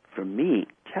 for me,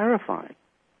 terrifying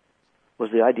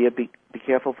was the idea of be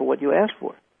careful for what you ask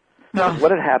for. No.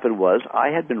 What had happened was I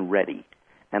had been ready,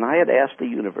 and I had asked the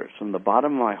universe from the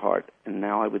bottom of my heart, and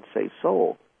now I would say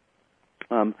soul,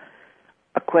 a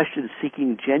question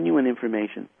seeking genuine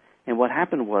information. And what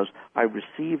happened was I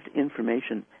received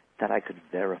information that I could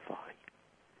verify.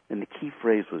 And the key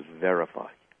phrase was verify.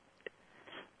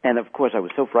 And, of course, I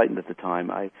was so frightened at the time,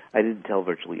 I didn't tell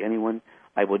virtually anyone.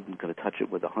 I wasn't going to touch it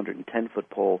with a 110-foot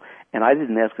pole. And I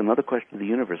didn't ask another question of the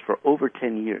universe for over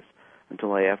 10 years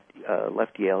until I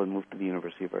left Yale and moved to the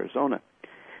University of Arizona.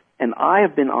 And I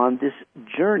have been on this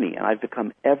journey, and I've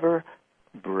become ever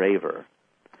braver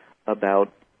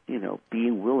about,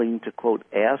 being willing to, quote,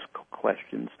 ask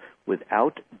questions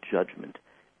without judgment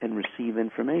and receive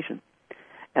information.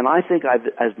 And I think I've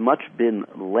as much been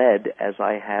led as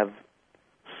I have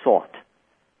sought.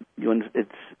 And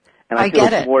I feel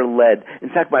it's more led. In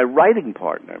fact, my writing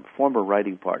partner, former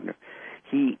writing partner,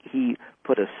 he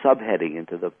put a subheading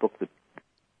into the book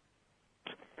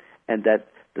and that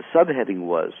the subheading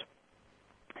was,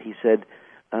 he said,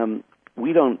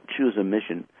 we don't choose a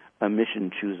mission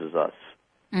chooses us.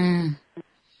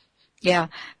 Yeah.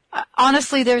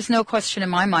 Honestly, there's no question in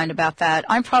my mind about that.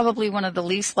 I'm probably one of the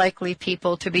least likely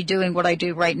people to be doing what I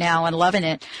do right now and loving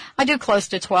it. I do close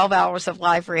to 12 hours of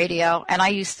live radio, and I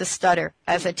used to stutter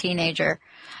as a teenager.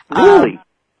 Really?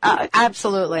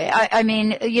 Absolutely. I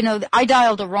mean, I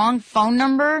dialed a wrong phone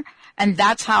number, and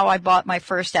that's how I bought my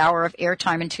first hour of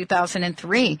airtime in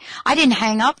 2003. I didn't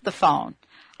hang up the phone.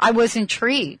 I was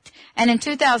intrigued. And in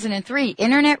 2003,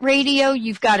 internet radio,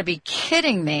 you've got to be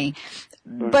kidding me.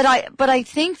 But I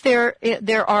think there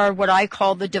are what I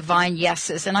call the divine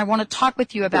yeses, and I want to talk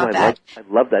with you about that. I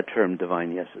love that term,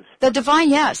 divine yeses. The divine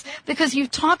yes, because you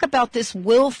talk about this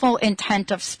willful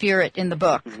intent of spirit in the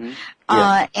book. Mm-hmm.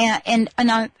 Yeah. And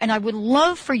I would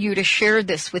love for you to share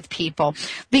this with people,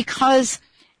 because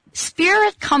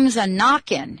spirit comes a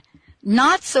knockin',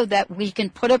 not so that we can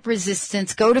put up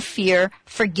resistance, go to fear,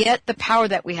 forget the power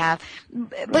that we have,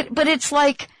 but it's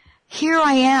like, here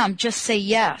I am, just say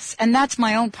yes. And that's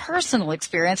my own personal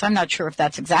experience. I'm not sure if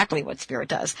that's exactly what spirit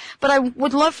does. But I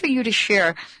would love for you to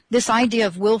share this idea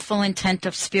of willful intent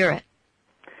of spirit.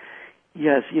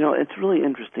 Yes, it's really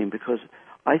interesting, because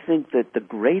I think that the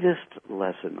greatest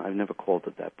lesson, I've never called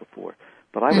it that before,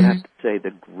 but I would have to say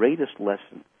the greatest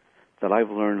lesson that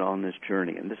I've learned on this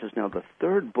journey, and this is now the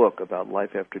third book about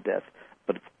life after death,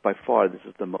 but by far this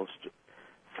is the most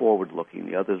forward-looking.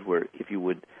 The others were, if you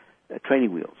would,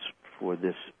 training wheels for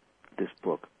this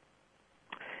book,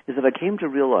 is that I came to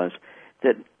realize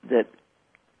that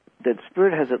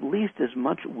spirit has at least as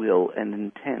much will and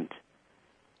intent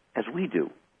as we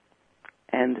do,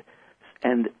 and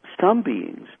some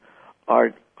beings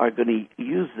are going to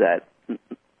use that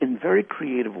in very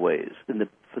creative ways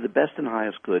for the best and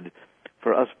highest good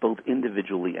for us both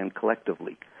individually and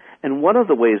collectively. And one of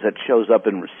the ways that shows up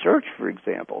in research, for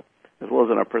example, as well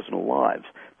as in our personal lives,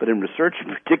 but in research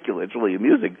in particular, it's really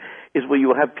amusing, is where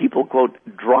you have people, quote,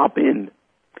 drop in.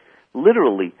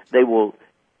 Literally, they will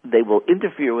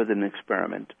interfere with an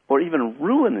experiment, or even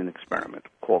ruin an experiment,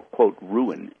 quote,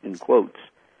 ruin, in quotes,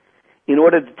 in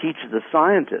order to teach the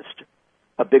scientist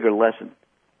a bigger lesson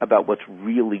about what's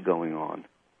really going on.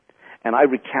 And I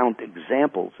recount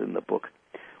examples in the book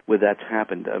where that's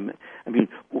happened. I mean,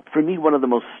 for me, one of the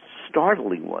most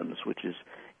startling ones, which is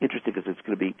interesting because it's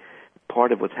going to be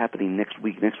part of what's happening next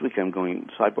week. Next week I'm going,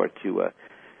 sidebar, to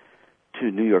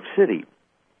New York City,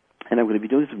 and I'm going to be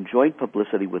doing some joint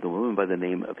publicity with a woman by the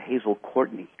name of Hazel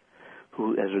Courtney,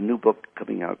 who has a new book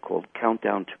coming out called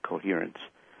Countdown to Coherence.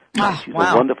 She's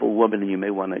a wonderful woman, and you may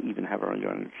want to even have her on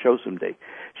your show someday.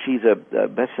 She's a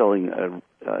best-selling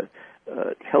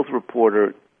health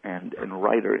reporter and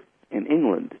writer in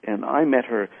England, and I met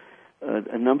her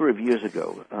a number of years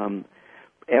ago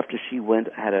after she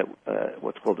had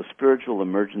what's called a spiritual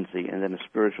emergency and then a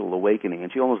spiritual awakening,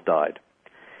 and she almost died.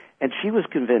 And she was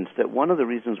convinced that one of the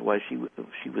reasons why she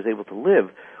was able to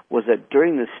live was that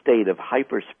during this state of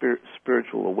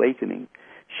spiritual awakening,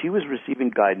 she was receiving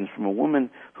guidance from a woman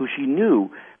who she knew,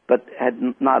 but had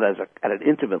not at an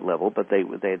intimate level, but they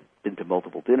had been to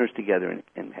multiple dinners together,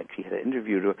 and she had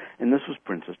interviewed her, and this was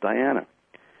Princess Diana.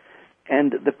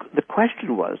 And the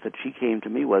question was that she came to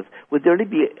me was, would there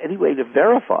be any way to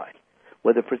verify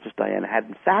whether Princess Diana had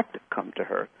in fact come to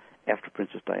her after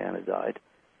Princess Diana died?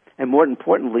 And more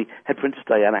importantly, had Princess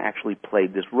Diana actually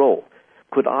played this role?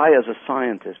 Could I, as a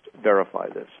scientist, verify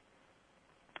this?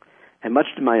 And much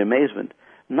to my amazement,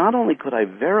 not only could I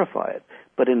verify it,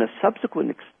 but in a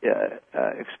subsequent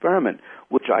experiment,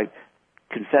 which I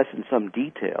confess in some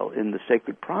detail in the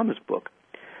Sacred Promise book,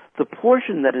 the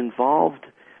portion that involved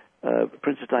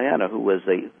Princess Diana, who was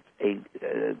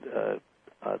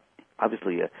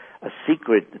obviously a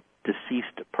secret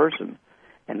deceased person,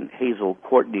 and Hazel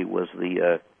Courtney was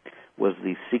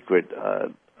the secret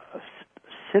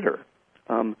sitter.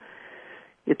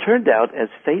 It turned out, as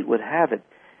fate would have it,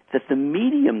 that the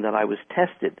medium that I was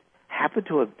tested happened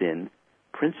to have been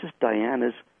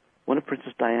one of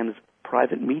Princess Diana's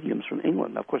private mediums from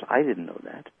England. Of course, I didn't know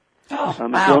that. Wow.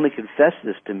 She only confessed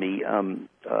this to me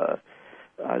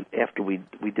after we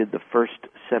did the first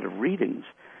set of readings.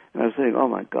 And I was saying, oh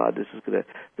my God,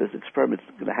 this experiment's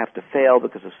gonna have to fail,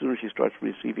 because as soon as she starts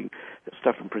receiving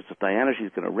stuff from Princess Diana,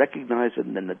 she's gonna recognize it,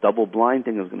 and then the double blind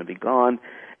thing is gonna be gone,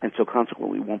 and so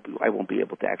consequently I won't be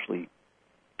able to actually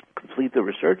complete the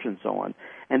research and so on.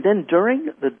 And then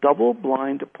during the double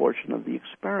blind portion of the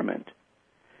experiment,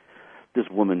 this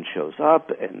woman shows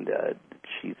up, and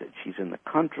she's in the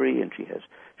country, and she has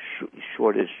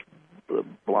shortish,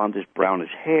 blondish,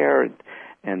 brownish hair,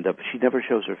 and she never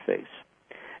shows her face.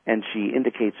 And she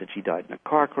indicates that she died in a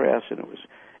car crash, and it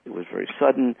was very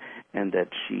sudden, and that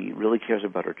she really cares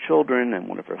about her children, and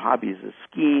one of her hobbies is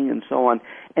skiing and so on.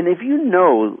 And if you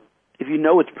know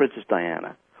it's Princess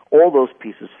Diana, all those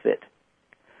pieces fit.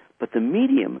 But the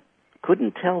medium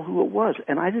couldn't tell who it was,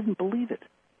 and I didn't believe it.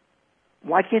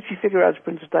 Why can't she figure out it's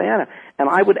Princess Diana? And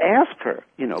I would ask her,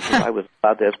 because I was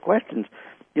about to ask questions,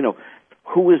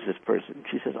 who is this person?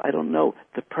 She says, I don't know.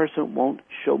 The person won't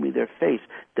show me their face.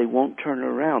 They won't turn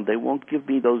around. They won't give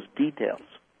me those details.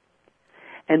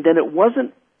 And then it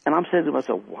wasn't, and I'm saying to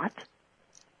myself, what?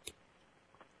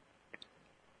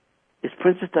 Is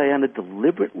Princess Diana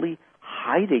deliberately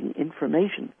hiding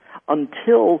information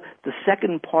until the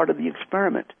second part of the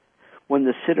experiment, when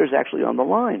the sitter's actually on the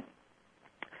line?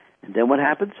 And then what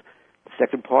happens? The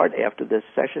second part, after this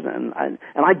session, and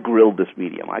I grilled this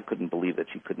medium. I couldn't believe that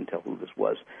she couldn't tell who this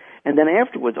was. And then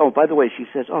afterwards, by the way, she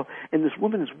says, and this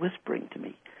woman is whispering to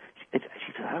me. She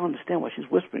says, I don't understand why she's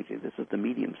whispering to you. This is the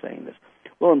medium saying this.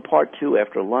 Well, in part two,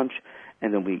 after lunch,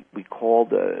 and then we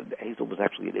called, Hazel was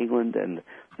actually in England, and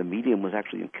the medium was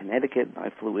actually in Connecticut, and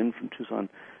I flew in from Tucson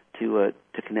to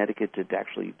Connecticut to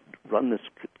actually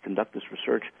conduct this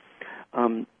research.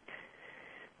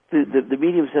 The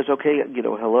medium says, okay,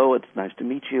 hello, it's nice to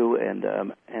meet you, and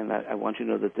I want you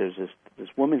to know that there's this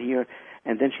woman here,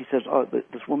 and then she says,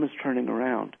 this woman's turning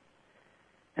around,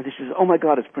 and she says, oh my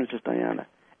God, it's Princess Diana,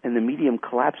 and the medium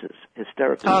collapses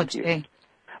hysterically in tears.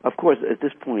 Of course, at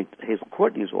this point, Hazel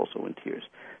Courtney is also in tears.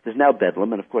 There's now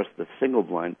bedlam, and of course, the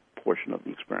single-blind portion of the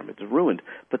experiment is ruined,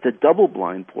 but the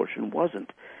double-blind portion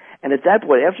wasn't. And at that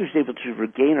point, after she's able to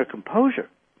regain her composure,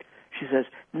 she says,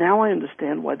 now I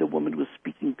understand why the woman was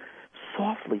speaking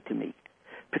softly to me.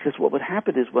 Because what would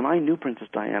happen is when I knew Princess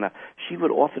Diana, she would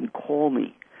often call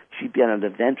me. She'd be at an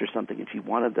event or something, and she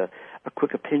wanted a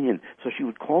quick opinion. So she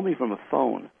would call me from a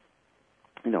phone,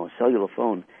 a cellular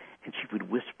phone, and she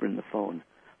would whisper in the phone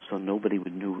so nobody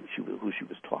would know who she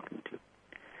was talking to.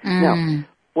 Now,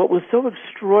 what was so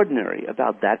extraordinary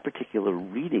about that particular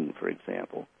reading, for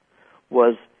example,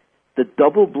 was the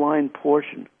double-blind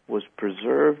portion was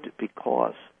preserved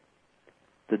because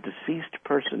the deceased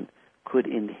person could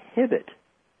inhibit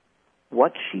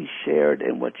what she shared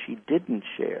and what she didn't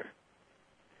share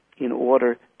in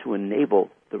order to enable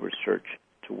the research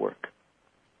to work.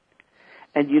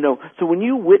 And, so when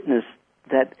you witness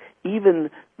that even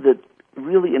the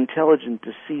really intelligent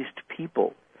deceased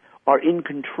people are in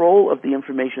control of the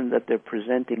information that they're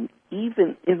presenting,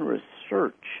 even in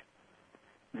research,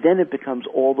 then it becomes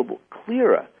all the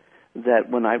clearer that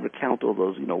when I recount all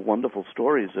those, wonderful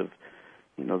stories of,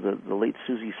 the late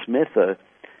Susie Smith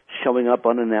showing up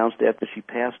unannounced after she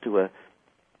passed to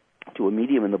a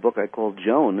medium in the book I called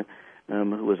Joan,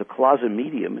 who was a closet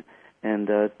medium, and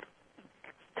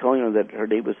telling her that her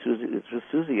name was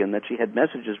Susie, and that she had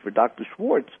messages for Dr.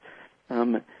 Schwartz,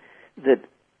 that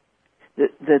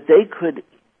they could,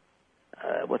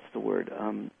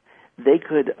 they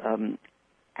could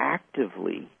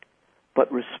actively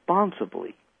but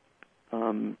responsibly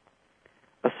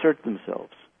assert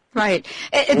themselves. Right.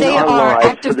 They are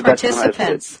active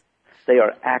participants. They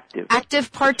are active.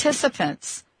 Active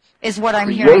participants is what I'm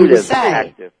hearing you say.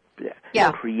 Active,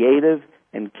 yeah. Creative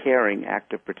and caring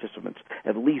active participants,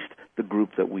 at least the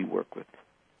group that we work with.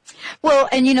 Well,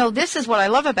 and this is what I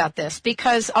love about this,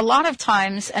 because a lot of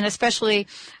times, and especially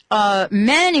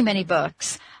many, many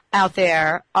books out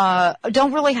there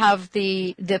don't really have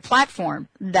the platform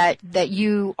that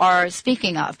you are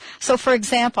speaking of. So, for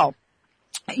example,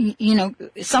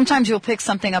 sometimes you'll pick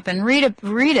something up and read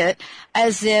it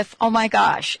as if, oh my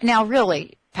gosh. Now,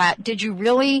 really, Pat, did you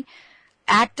really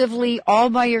actively, all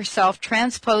by yourself,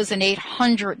 transpose an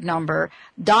 800 number,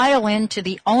 dial into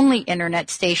the only internet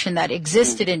station that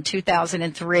existed in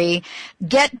 2003,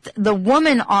 get the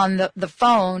woman on the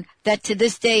phone that to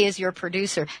this day is your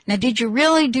producer? Now, did you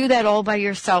really do that all by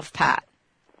yourself, Pat?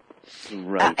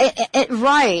 Right.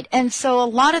 Right. And so a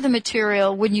lot of the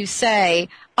material, when you say,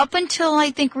 up until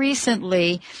I think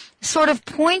recently, sort of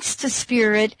points to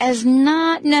spirit as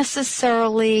not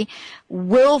necessarily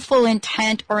willful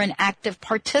intent or an active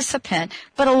participant.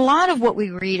 But a lot of what we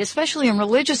read, especially in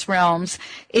religious realms,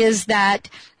 is that,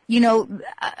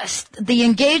 the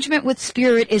engagement with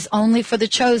spirit is only for the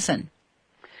chosen.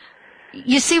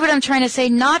 You see what I'm trying to say?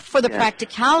 Not for the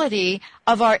practicality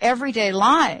of our everyday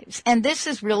lives. And this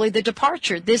is really the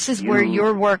departure. This is where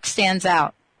your work stands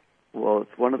out. Well,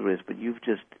 it's one of the ways, but you've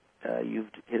just you've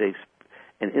hit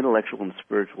an intellectual and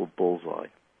spiritual bullseye,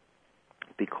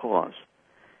 because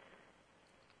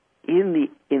in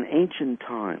ancient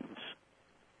times,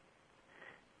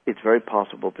 it's very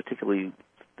possible, particularly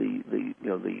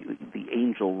the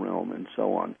angel realm and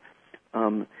so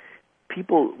on.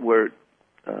 People were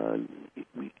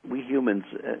we humans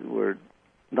were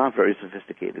not very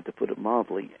sophisticated, to put it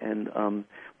mildly, and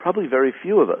probably very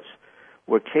few of us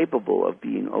were capable of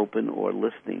being open or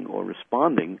listening or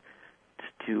responding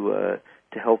to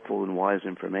helpful and wise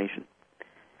information.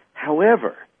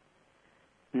 However,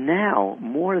 now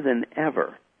more than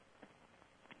ever,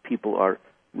 people are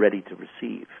ready to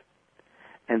receive.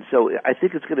 And so I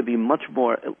think it's going to be much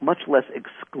less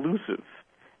exclusive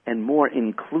and more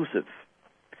inclusive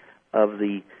of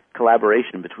the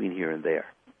collaboration between here and there.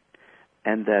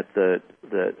 And that the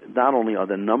not only are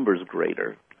the numbers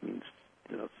greater, means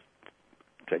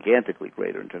gigantically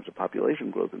greater in terms of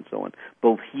population growth and so on,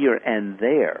 both here and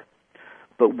there,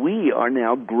 but we are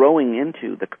now growing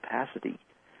into the capacity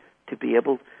to be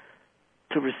able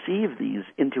to receive these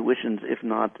intuitions, if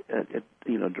not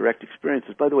direct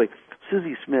experiences. By the way,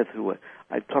 Susie Smith, who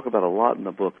I talk about a lot in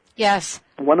the book, yes,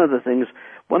 one of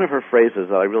her phrases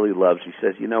that I really love, she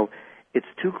says, it's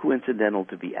too coincidental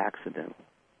to be accidental.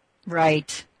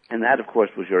 Right. And that, of course,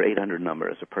 was your 800 number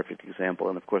as a perfect example.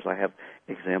 And, of course, I have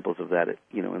examples of that,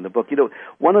 in the book.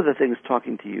 One of the things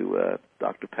talking to you,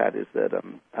 Dr. Pat, is that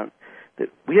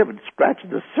we haven't scratched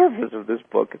the surface of this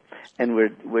book, and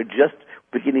we're just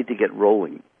beginning to get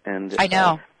rolling. And I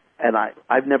know. And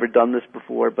I've never done this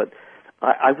before, but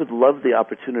I would love the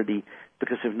opportunity,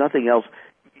 because if nothing else,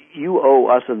 you owe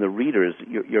us and the readers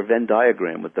your Venn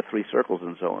diagram with the 3 circles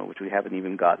and so on, which we haven't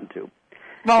even gotten to.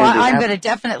 Well, I'm going to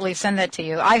definitely send that to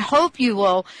you. I hope you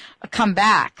will come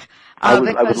back. I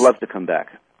would love to come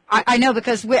back. I know,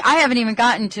 because I haven't even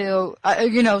gotten to,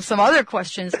 some other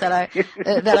questions that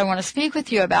I want to speak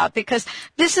with you about, because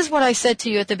this is what I said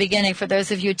to you at the beginning. For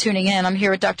those of you tuning in, I'm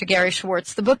here with Dr. Gary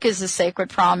Schwartz. The book is The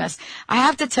Sacred Promise. I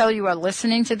have to tell you, are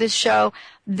listening to this show,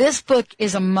 this book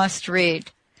is a must read.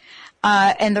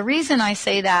 And the reason I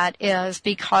say that is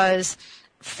because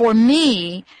for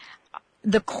me,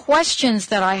 the questions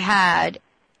that I had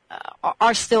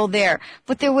are still there.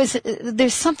 But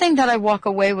there's something that I walk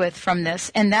away with from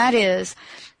this, and that is,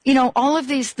 all of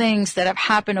these things that have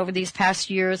happened over these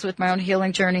past years with my own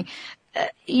healing journey.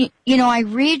 I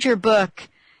read your book,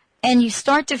 and you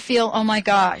start to feel, oh my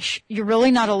gosh, you're really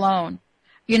not alone.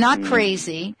 You're not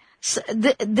crazy.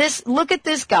 Look at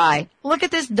this guy. Look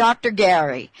at this Dr.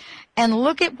 Gary, and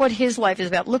look at what his life is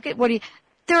about. Look at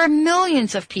there are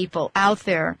millions of people out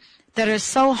there that are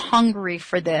so hungry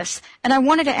for this. And I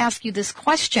wanted to ask you this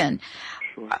question.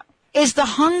 Sure. Is the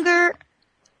hunger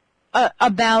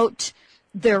about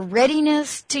their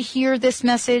readiness to hear this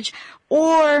message,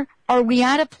 or are we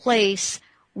at a place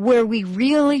where we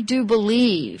really do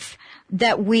believe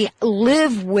that we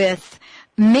live with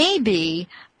maybe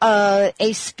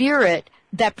a spirit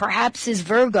that perhaps is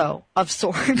Virgo of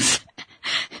sorts?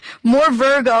 More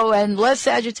Virgo and less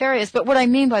Sagittarius. But what I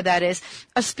mean by that is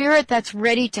a spirit that's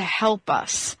ready to help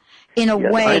us in a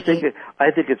way. I think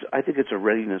it's a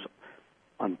readiness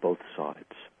on both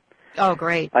sides. Oh,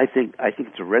 great. I think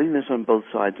it's a readiness on both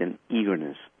sides and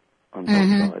eagerness on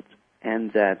both sides,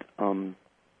 and that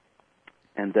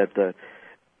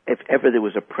if ever there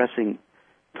was a pressing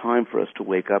time for us to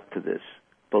wake up to this,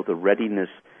 both a readiness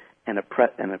and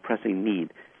a pressing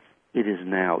need, it is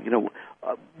now.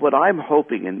 What I'm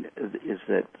hoping is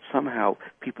that somehow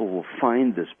people will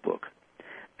find this book,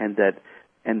 and that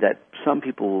some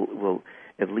people will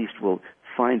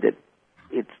find that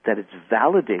it's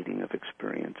validating of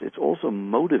experience. It's also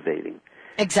motivating.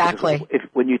 Exactly.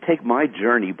 When you take my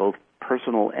journey, both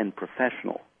personal and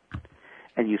professional,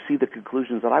 and you see the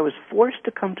conclusions that I was forced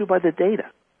to come to by the data,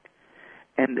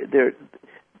 and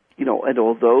and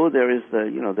although there is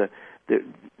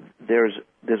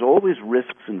there's always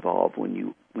risks involved when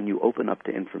you open up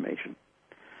to information,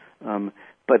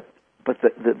 but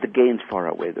the gains far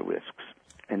outweigh the risks.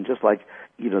 And just like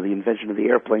the invention of the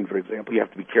airplane, for example, you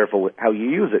have to be careful with how you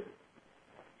use it,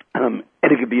 and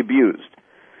it can be abused.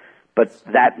 But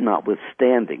that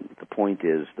notwithstanding, the point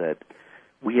is that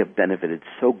we have benefited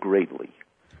so greatly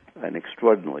and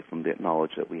extraordinarily from the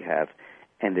knowledge that we have,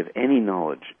 and if any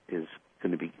knowledge is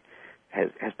going to be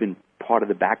has been part of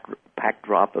the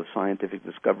backdrop of scientific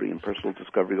discovery and personal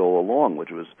discovery all along,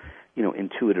 which was,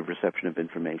 intuitive reception of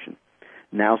information.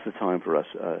 Now's the time for us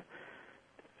to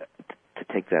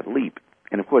take that leap.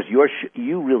 And of course,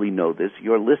 you really know this.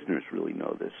 Your listeners really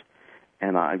know this.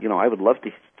 And I would love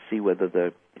to see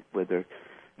whether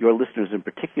your listeners in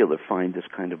particular find this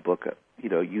kind of book,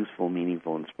 useful,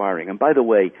 meaningful, inspiring. And by the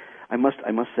way, I must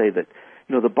say that,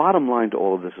 the bottom line to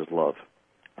all of this is love.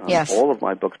 Yes. All of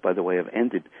my books, by the way, have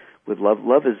ended with love.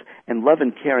 Love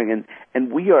and caring,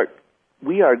 and we have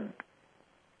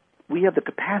the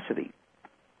capacity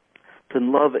to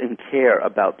love and care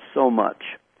about so much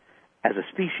as a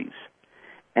species,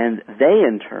 and they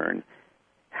in turn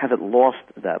haven't lost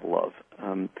that love.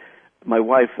 My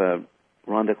wife,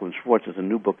 Rhonda Schwartz has a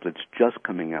new book that's just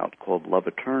coming out called Love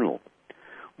Eternal,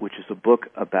 which is a book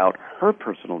about her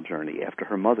personal journey after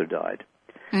her mother died,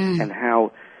 and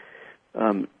how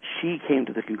she came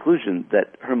to the conclusion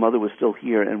that her mother was still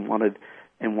here and wanted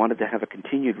to have a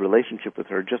continued relationship with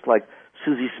her, just like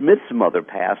Susie Smith's mother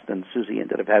passed, and Susie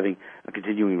ended up having a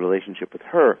continuing relationship with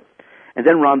her. And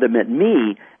then Rhonda met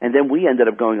me, and then we ended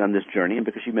up going on this journey, and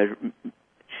because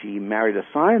she married a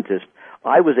scientist,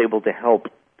 I was able to help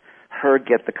her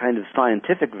get the kind of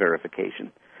scientific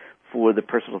verification for the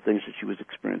personal things that she was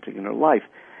experiencing in her life.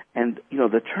 And,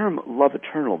 the term love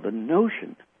eternal, the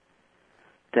notion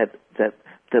that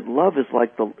love is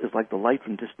like the light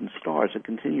from distant stars. It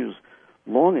continues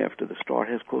long after the star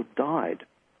has, quote, died.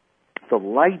 The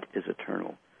light is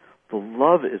eternal. The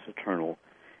love is eternal.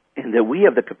 And that we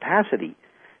have the capacity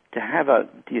to have a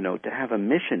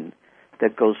mission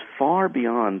that goes far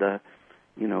beyond, our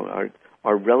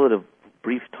relative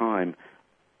brief time,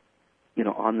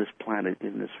 on this planet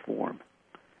in this form.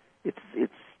 It's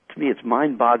to me, it's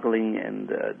mind-boggling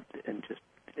and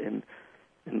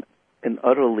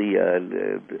utterly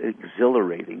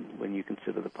exhilarating when you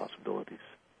consider the possibilities.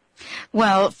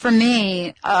 Well, for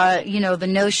me, the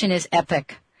notion is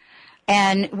epic.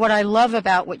 And what I love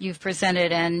about what you've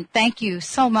presented, and thank you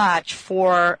so much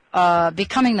for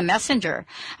becoming the messenger.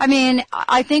 I mean,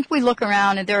 I think we look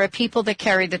around and there are people that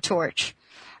carry the torch.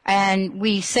 And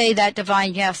we say that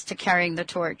divine yes to carrying the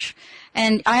torch.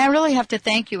 And I really have to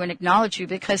thank you and acknowledge you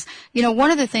because,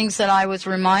 one of the things that I was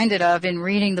reminded of in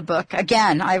reading the book,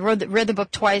 again, I read the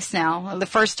book twice now. The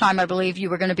first time I believe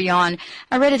you were going to be on,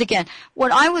 I read it again.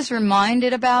 What I was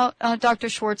reminded about, Dr.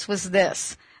 Schwartz, was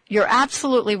this. You're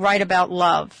absolutely right about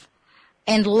love.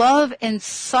 And love in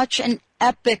such an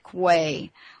epic way.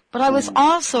 But I was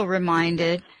also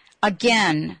reminded,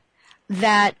 again,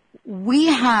 that we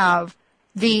have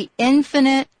the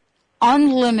infinite,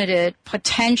 unlimited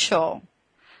potential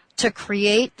to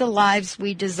create the lives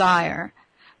we desire,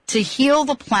 to heal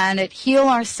the planet, heal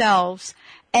ourselves,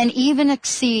 and even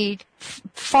exceed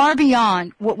far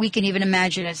beyond what we can even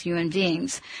imagine as human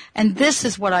beings. And this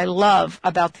is what I love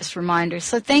about this reminder.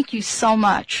 So thank you so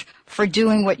much for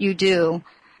doing what you do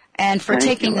and for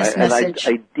taking this message.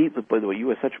 I deeply, by the way,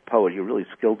 you are such a poet. You're really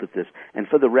skilled at this. And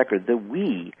for the record, the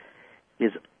we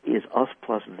is us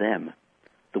plus them.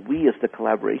 The we is the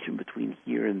collaboration between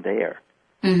here and there.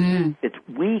 Mm-hmm. It's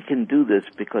we can do this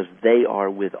because they are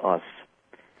with us.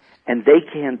 And they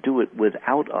can't do it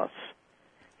without us.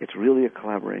 It's really a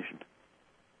collaboration.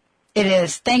 It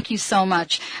is. Thank you so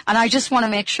much. And I just want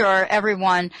to make sure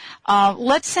everyone,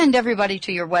 let's send everybody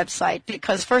to your website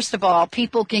because, first of all,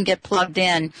 people can get plugged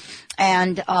in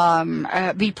and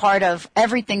be part of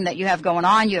everything that you have going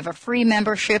on. You have a free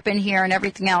membership in here and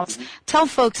everything else. Tell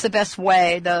folks the best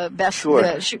way, the best...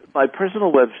 Sure. My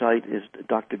personal website is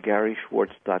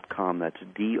drgaryschwartz.com. That's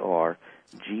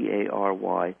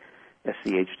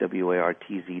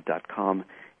drgaryschwartz.com.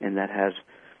 And that has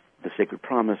The Sacred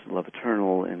Promise, Love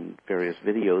Eternal, and various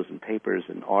videos and papers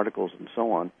and articles and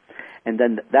so on. And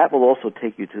then that will also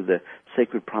take you to the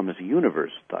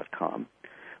sacredpromiseuniverse.com,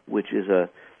 which is a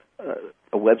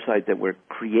website that we're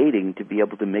creating to be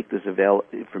able to make this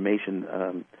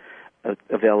information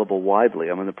available widely.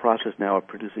 I'm in the process now of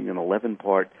producing an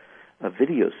 11-part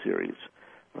video series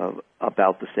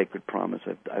about the Sacred Promise.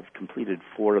 I've completed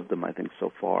 4 of them, I think,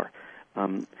 so far.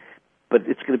 But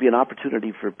it's going to be an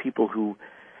opportunity for people who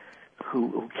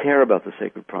care about the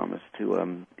Sacred Promise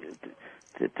to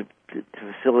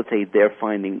facilitate their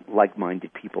finding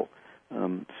like-minded people.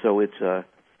 So it's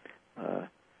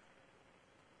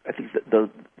I think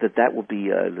that will be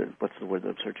what's the word that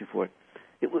I'm searching for?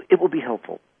 It will be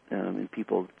helpful in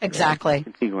people exactly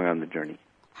continuing on the journey.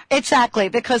 Exactly,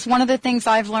 because one of the things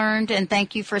I've learned, and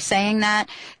thank you for saying that,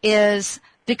 is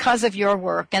because of your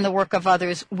work and the work of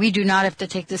others, we do not have to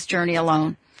take this journey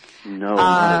alone. No,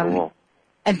 not at all.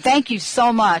 And thank you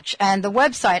so much. And the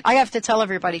website, I have to tell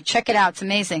everybody, check it out. It's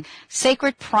amazing.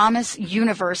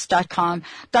 sacredpromiseuniverse.com.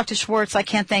 Dr. Schwartz, I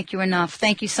can't thank you enough.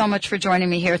 Thank you so much for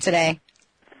joining me here today.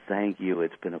 Thank you.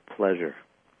 It's been a pleasure.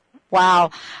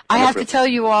 Wow. I have to tell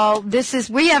you all,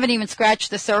 we haven't even scratched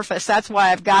the surface. That's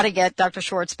why I've got to get Dr.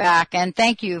 Schwartz back. And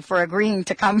thank you for agreeing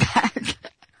to come back.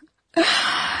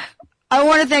 I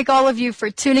want to thank all of you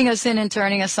for tuning us in and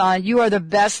turning us on. You are the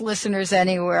best listeners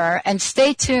anywhere. And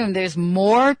stay tuned. There's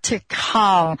more to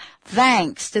come.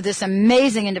 Thanks to this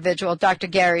amazing individual, Dr.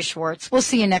 Gary Schwartz. We'll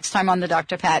see you next time on the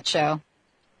Dr. Pat Show.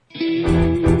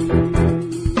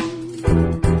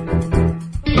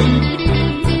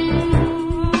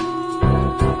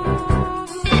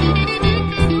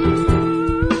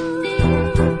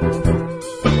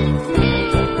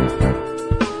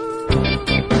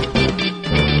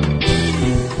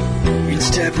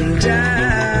 and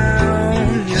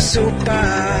down. Your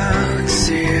soapbox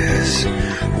is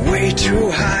way too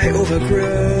high,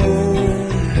 overgrown,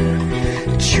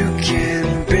 that you can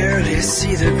barely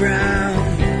see the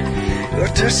ground. Or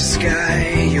touch the sky,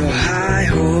 your high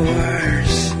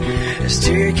horse has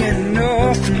taken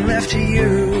off and left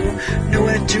you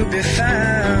nowhere to be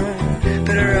found.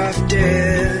 Better off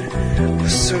dead, or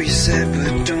so you said,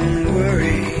 but don't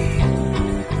worry,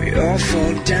 we all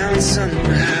fall down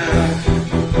somehow.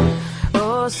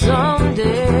 Oh,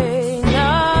 someday,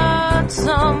 not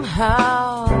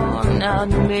somehow, not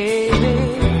maybe,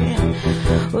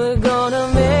 we're gonna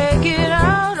make it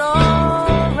out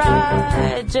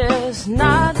alright, just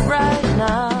not right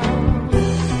now.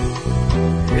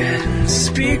 And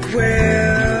speak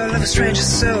well of a stranger's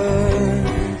soul,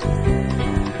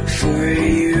 for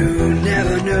you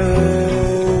never know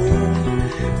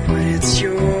when it's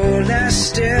your last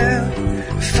step,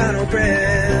 final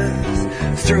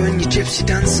breath, throwing your gypsy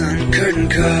dance on curtain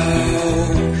call.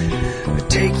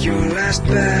 Take your last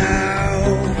bow,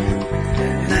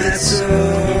 that's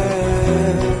all.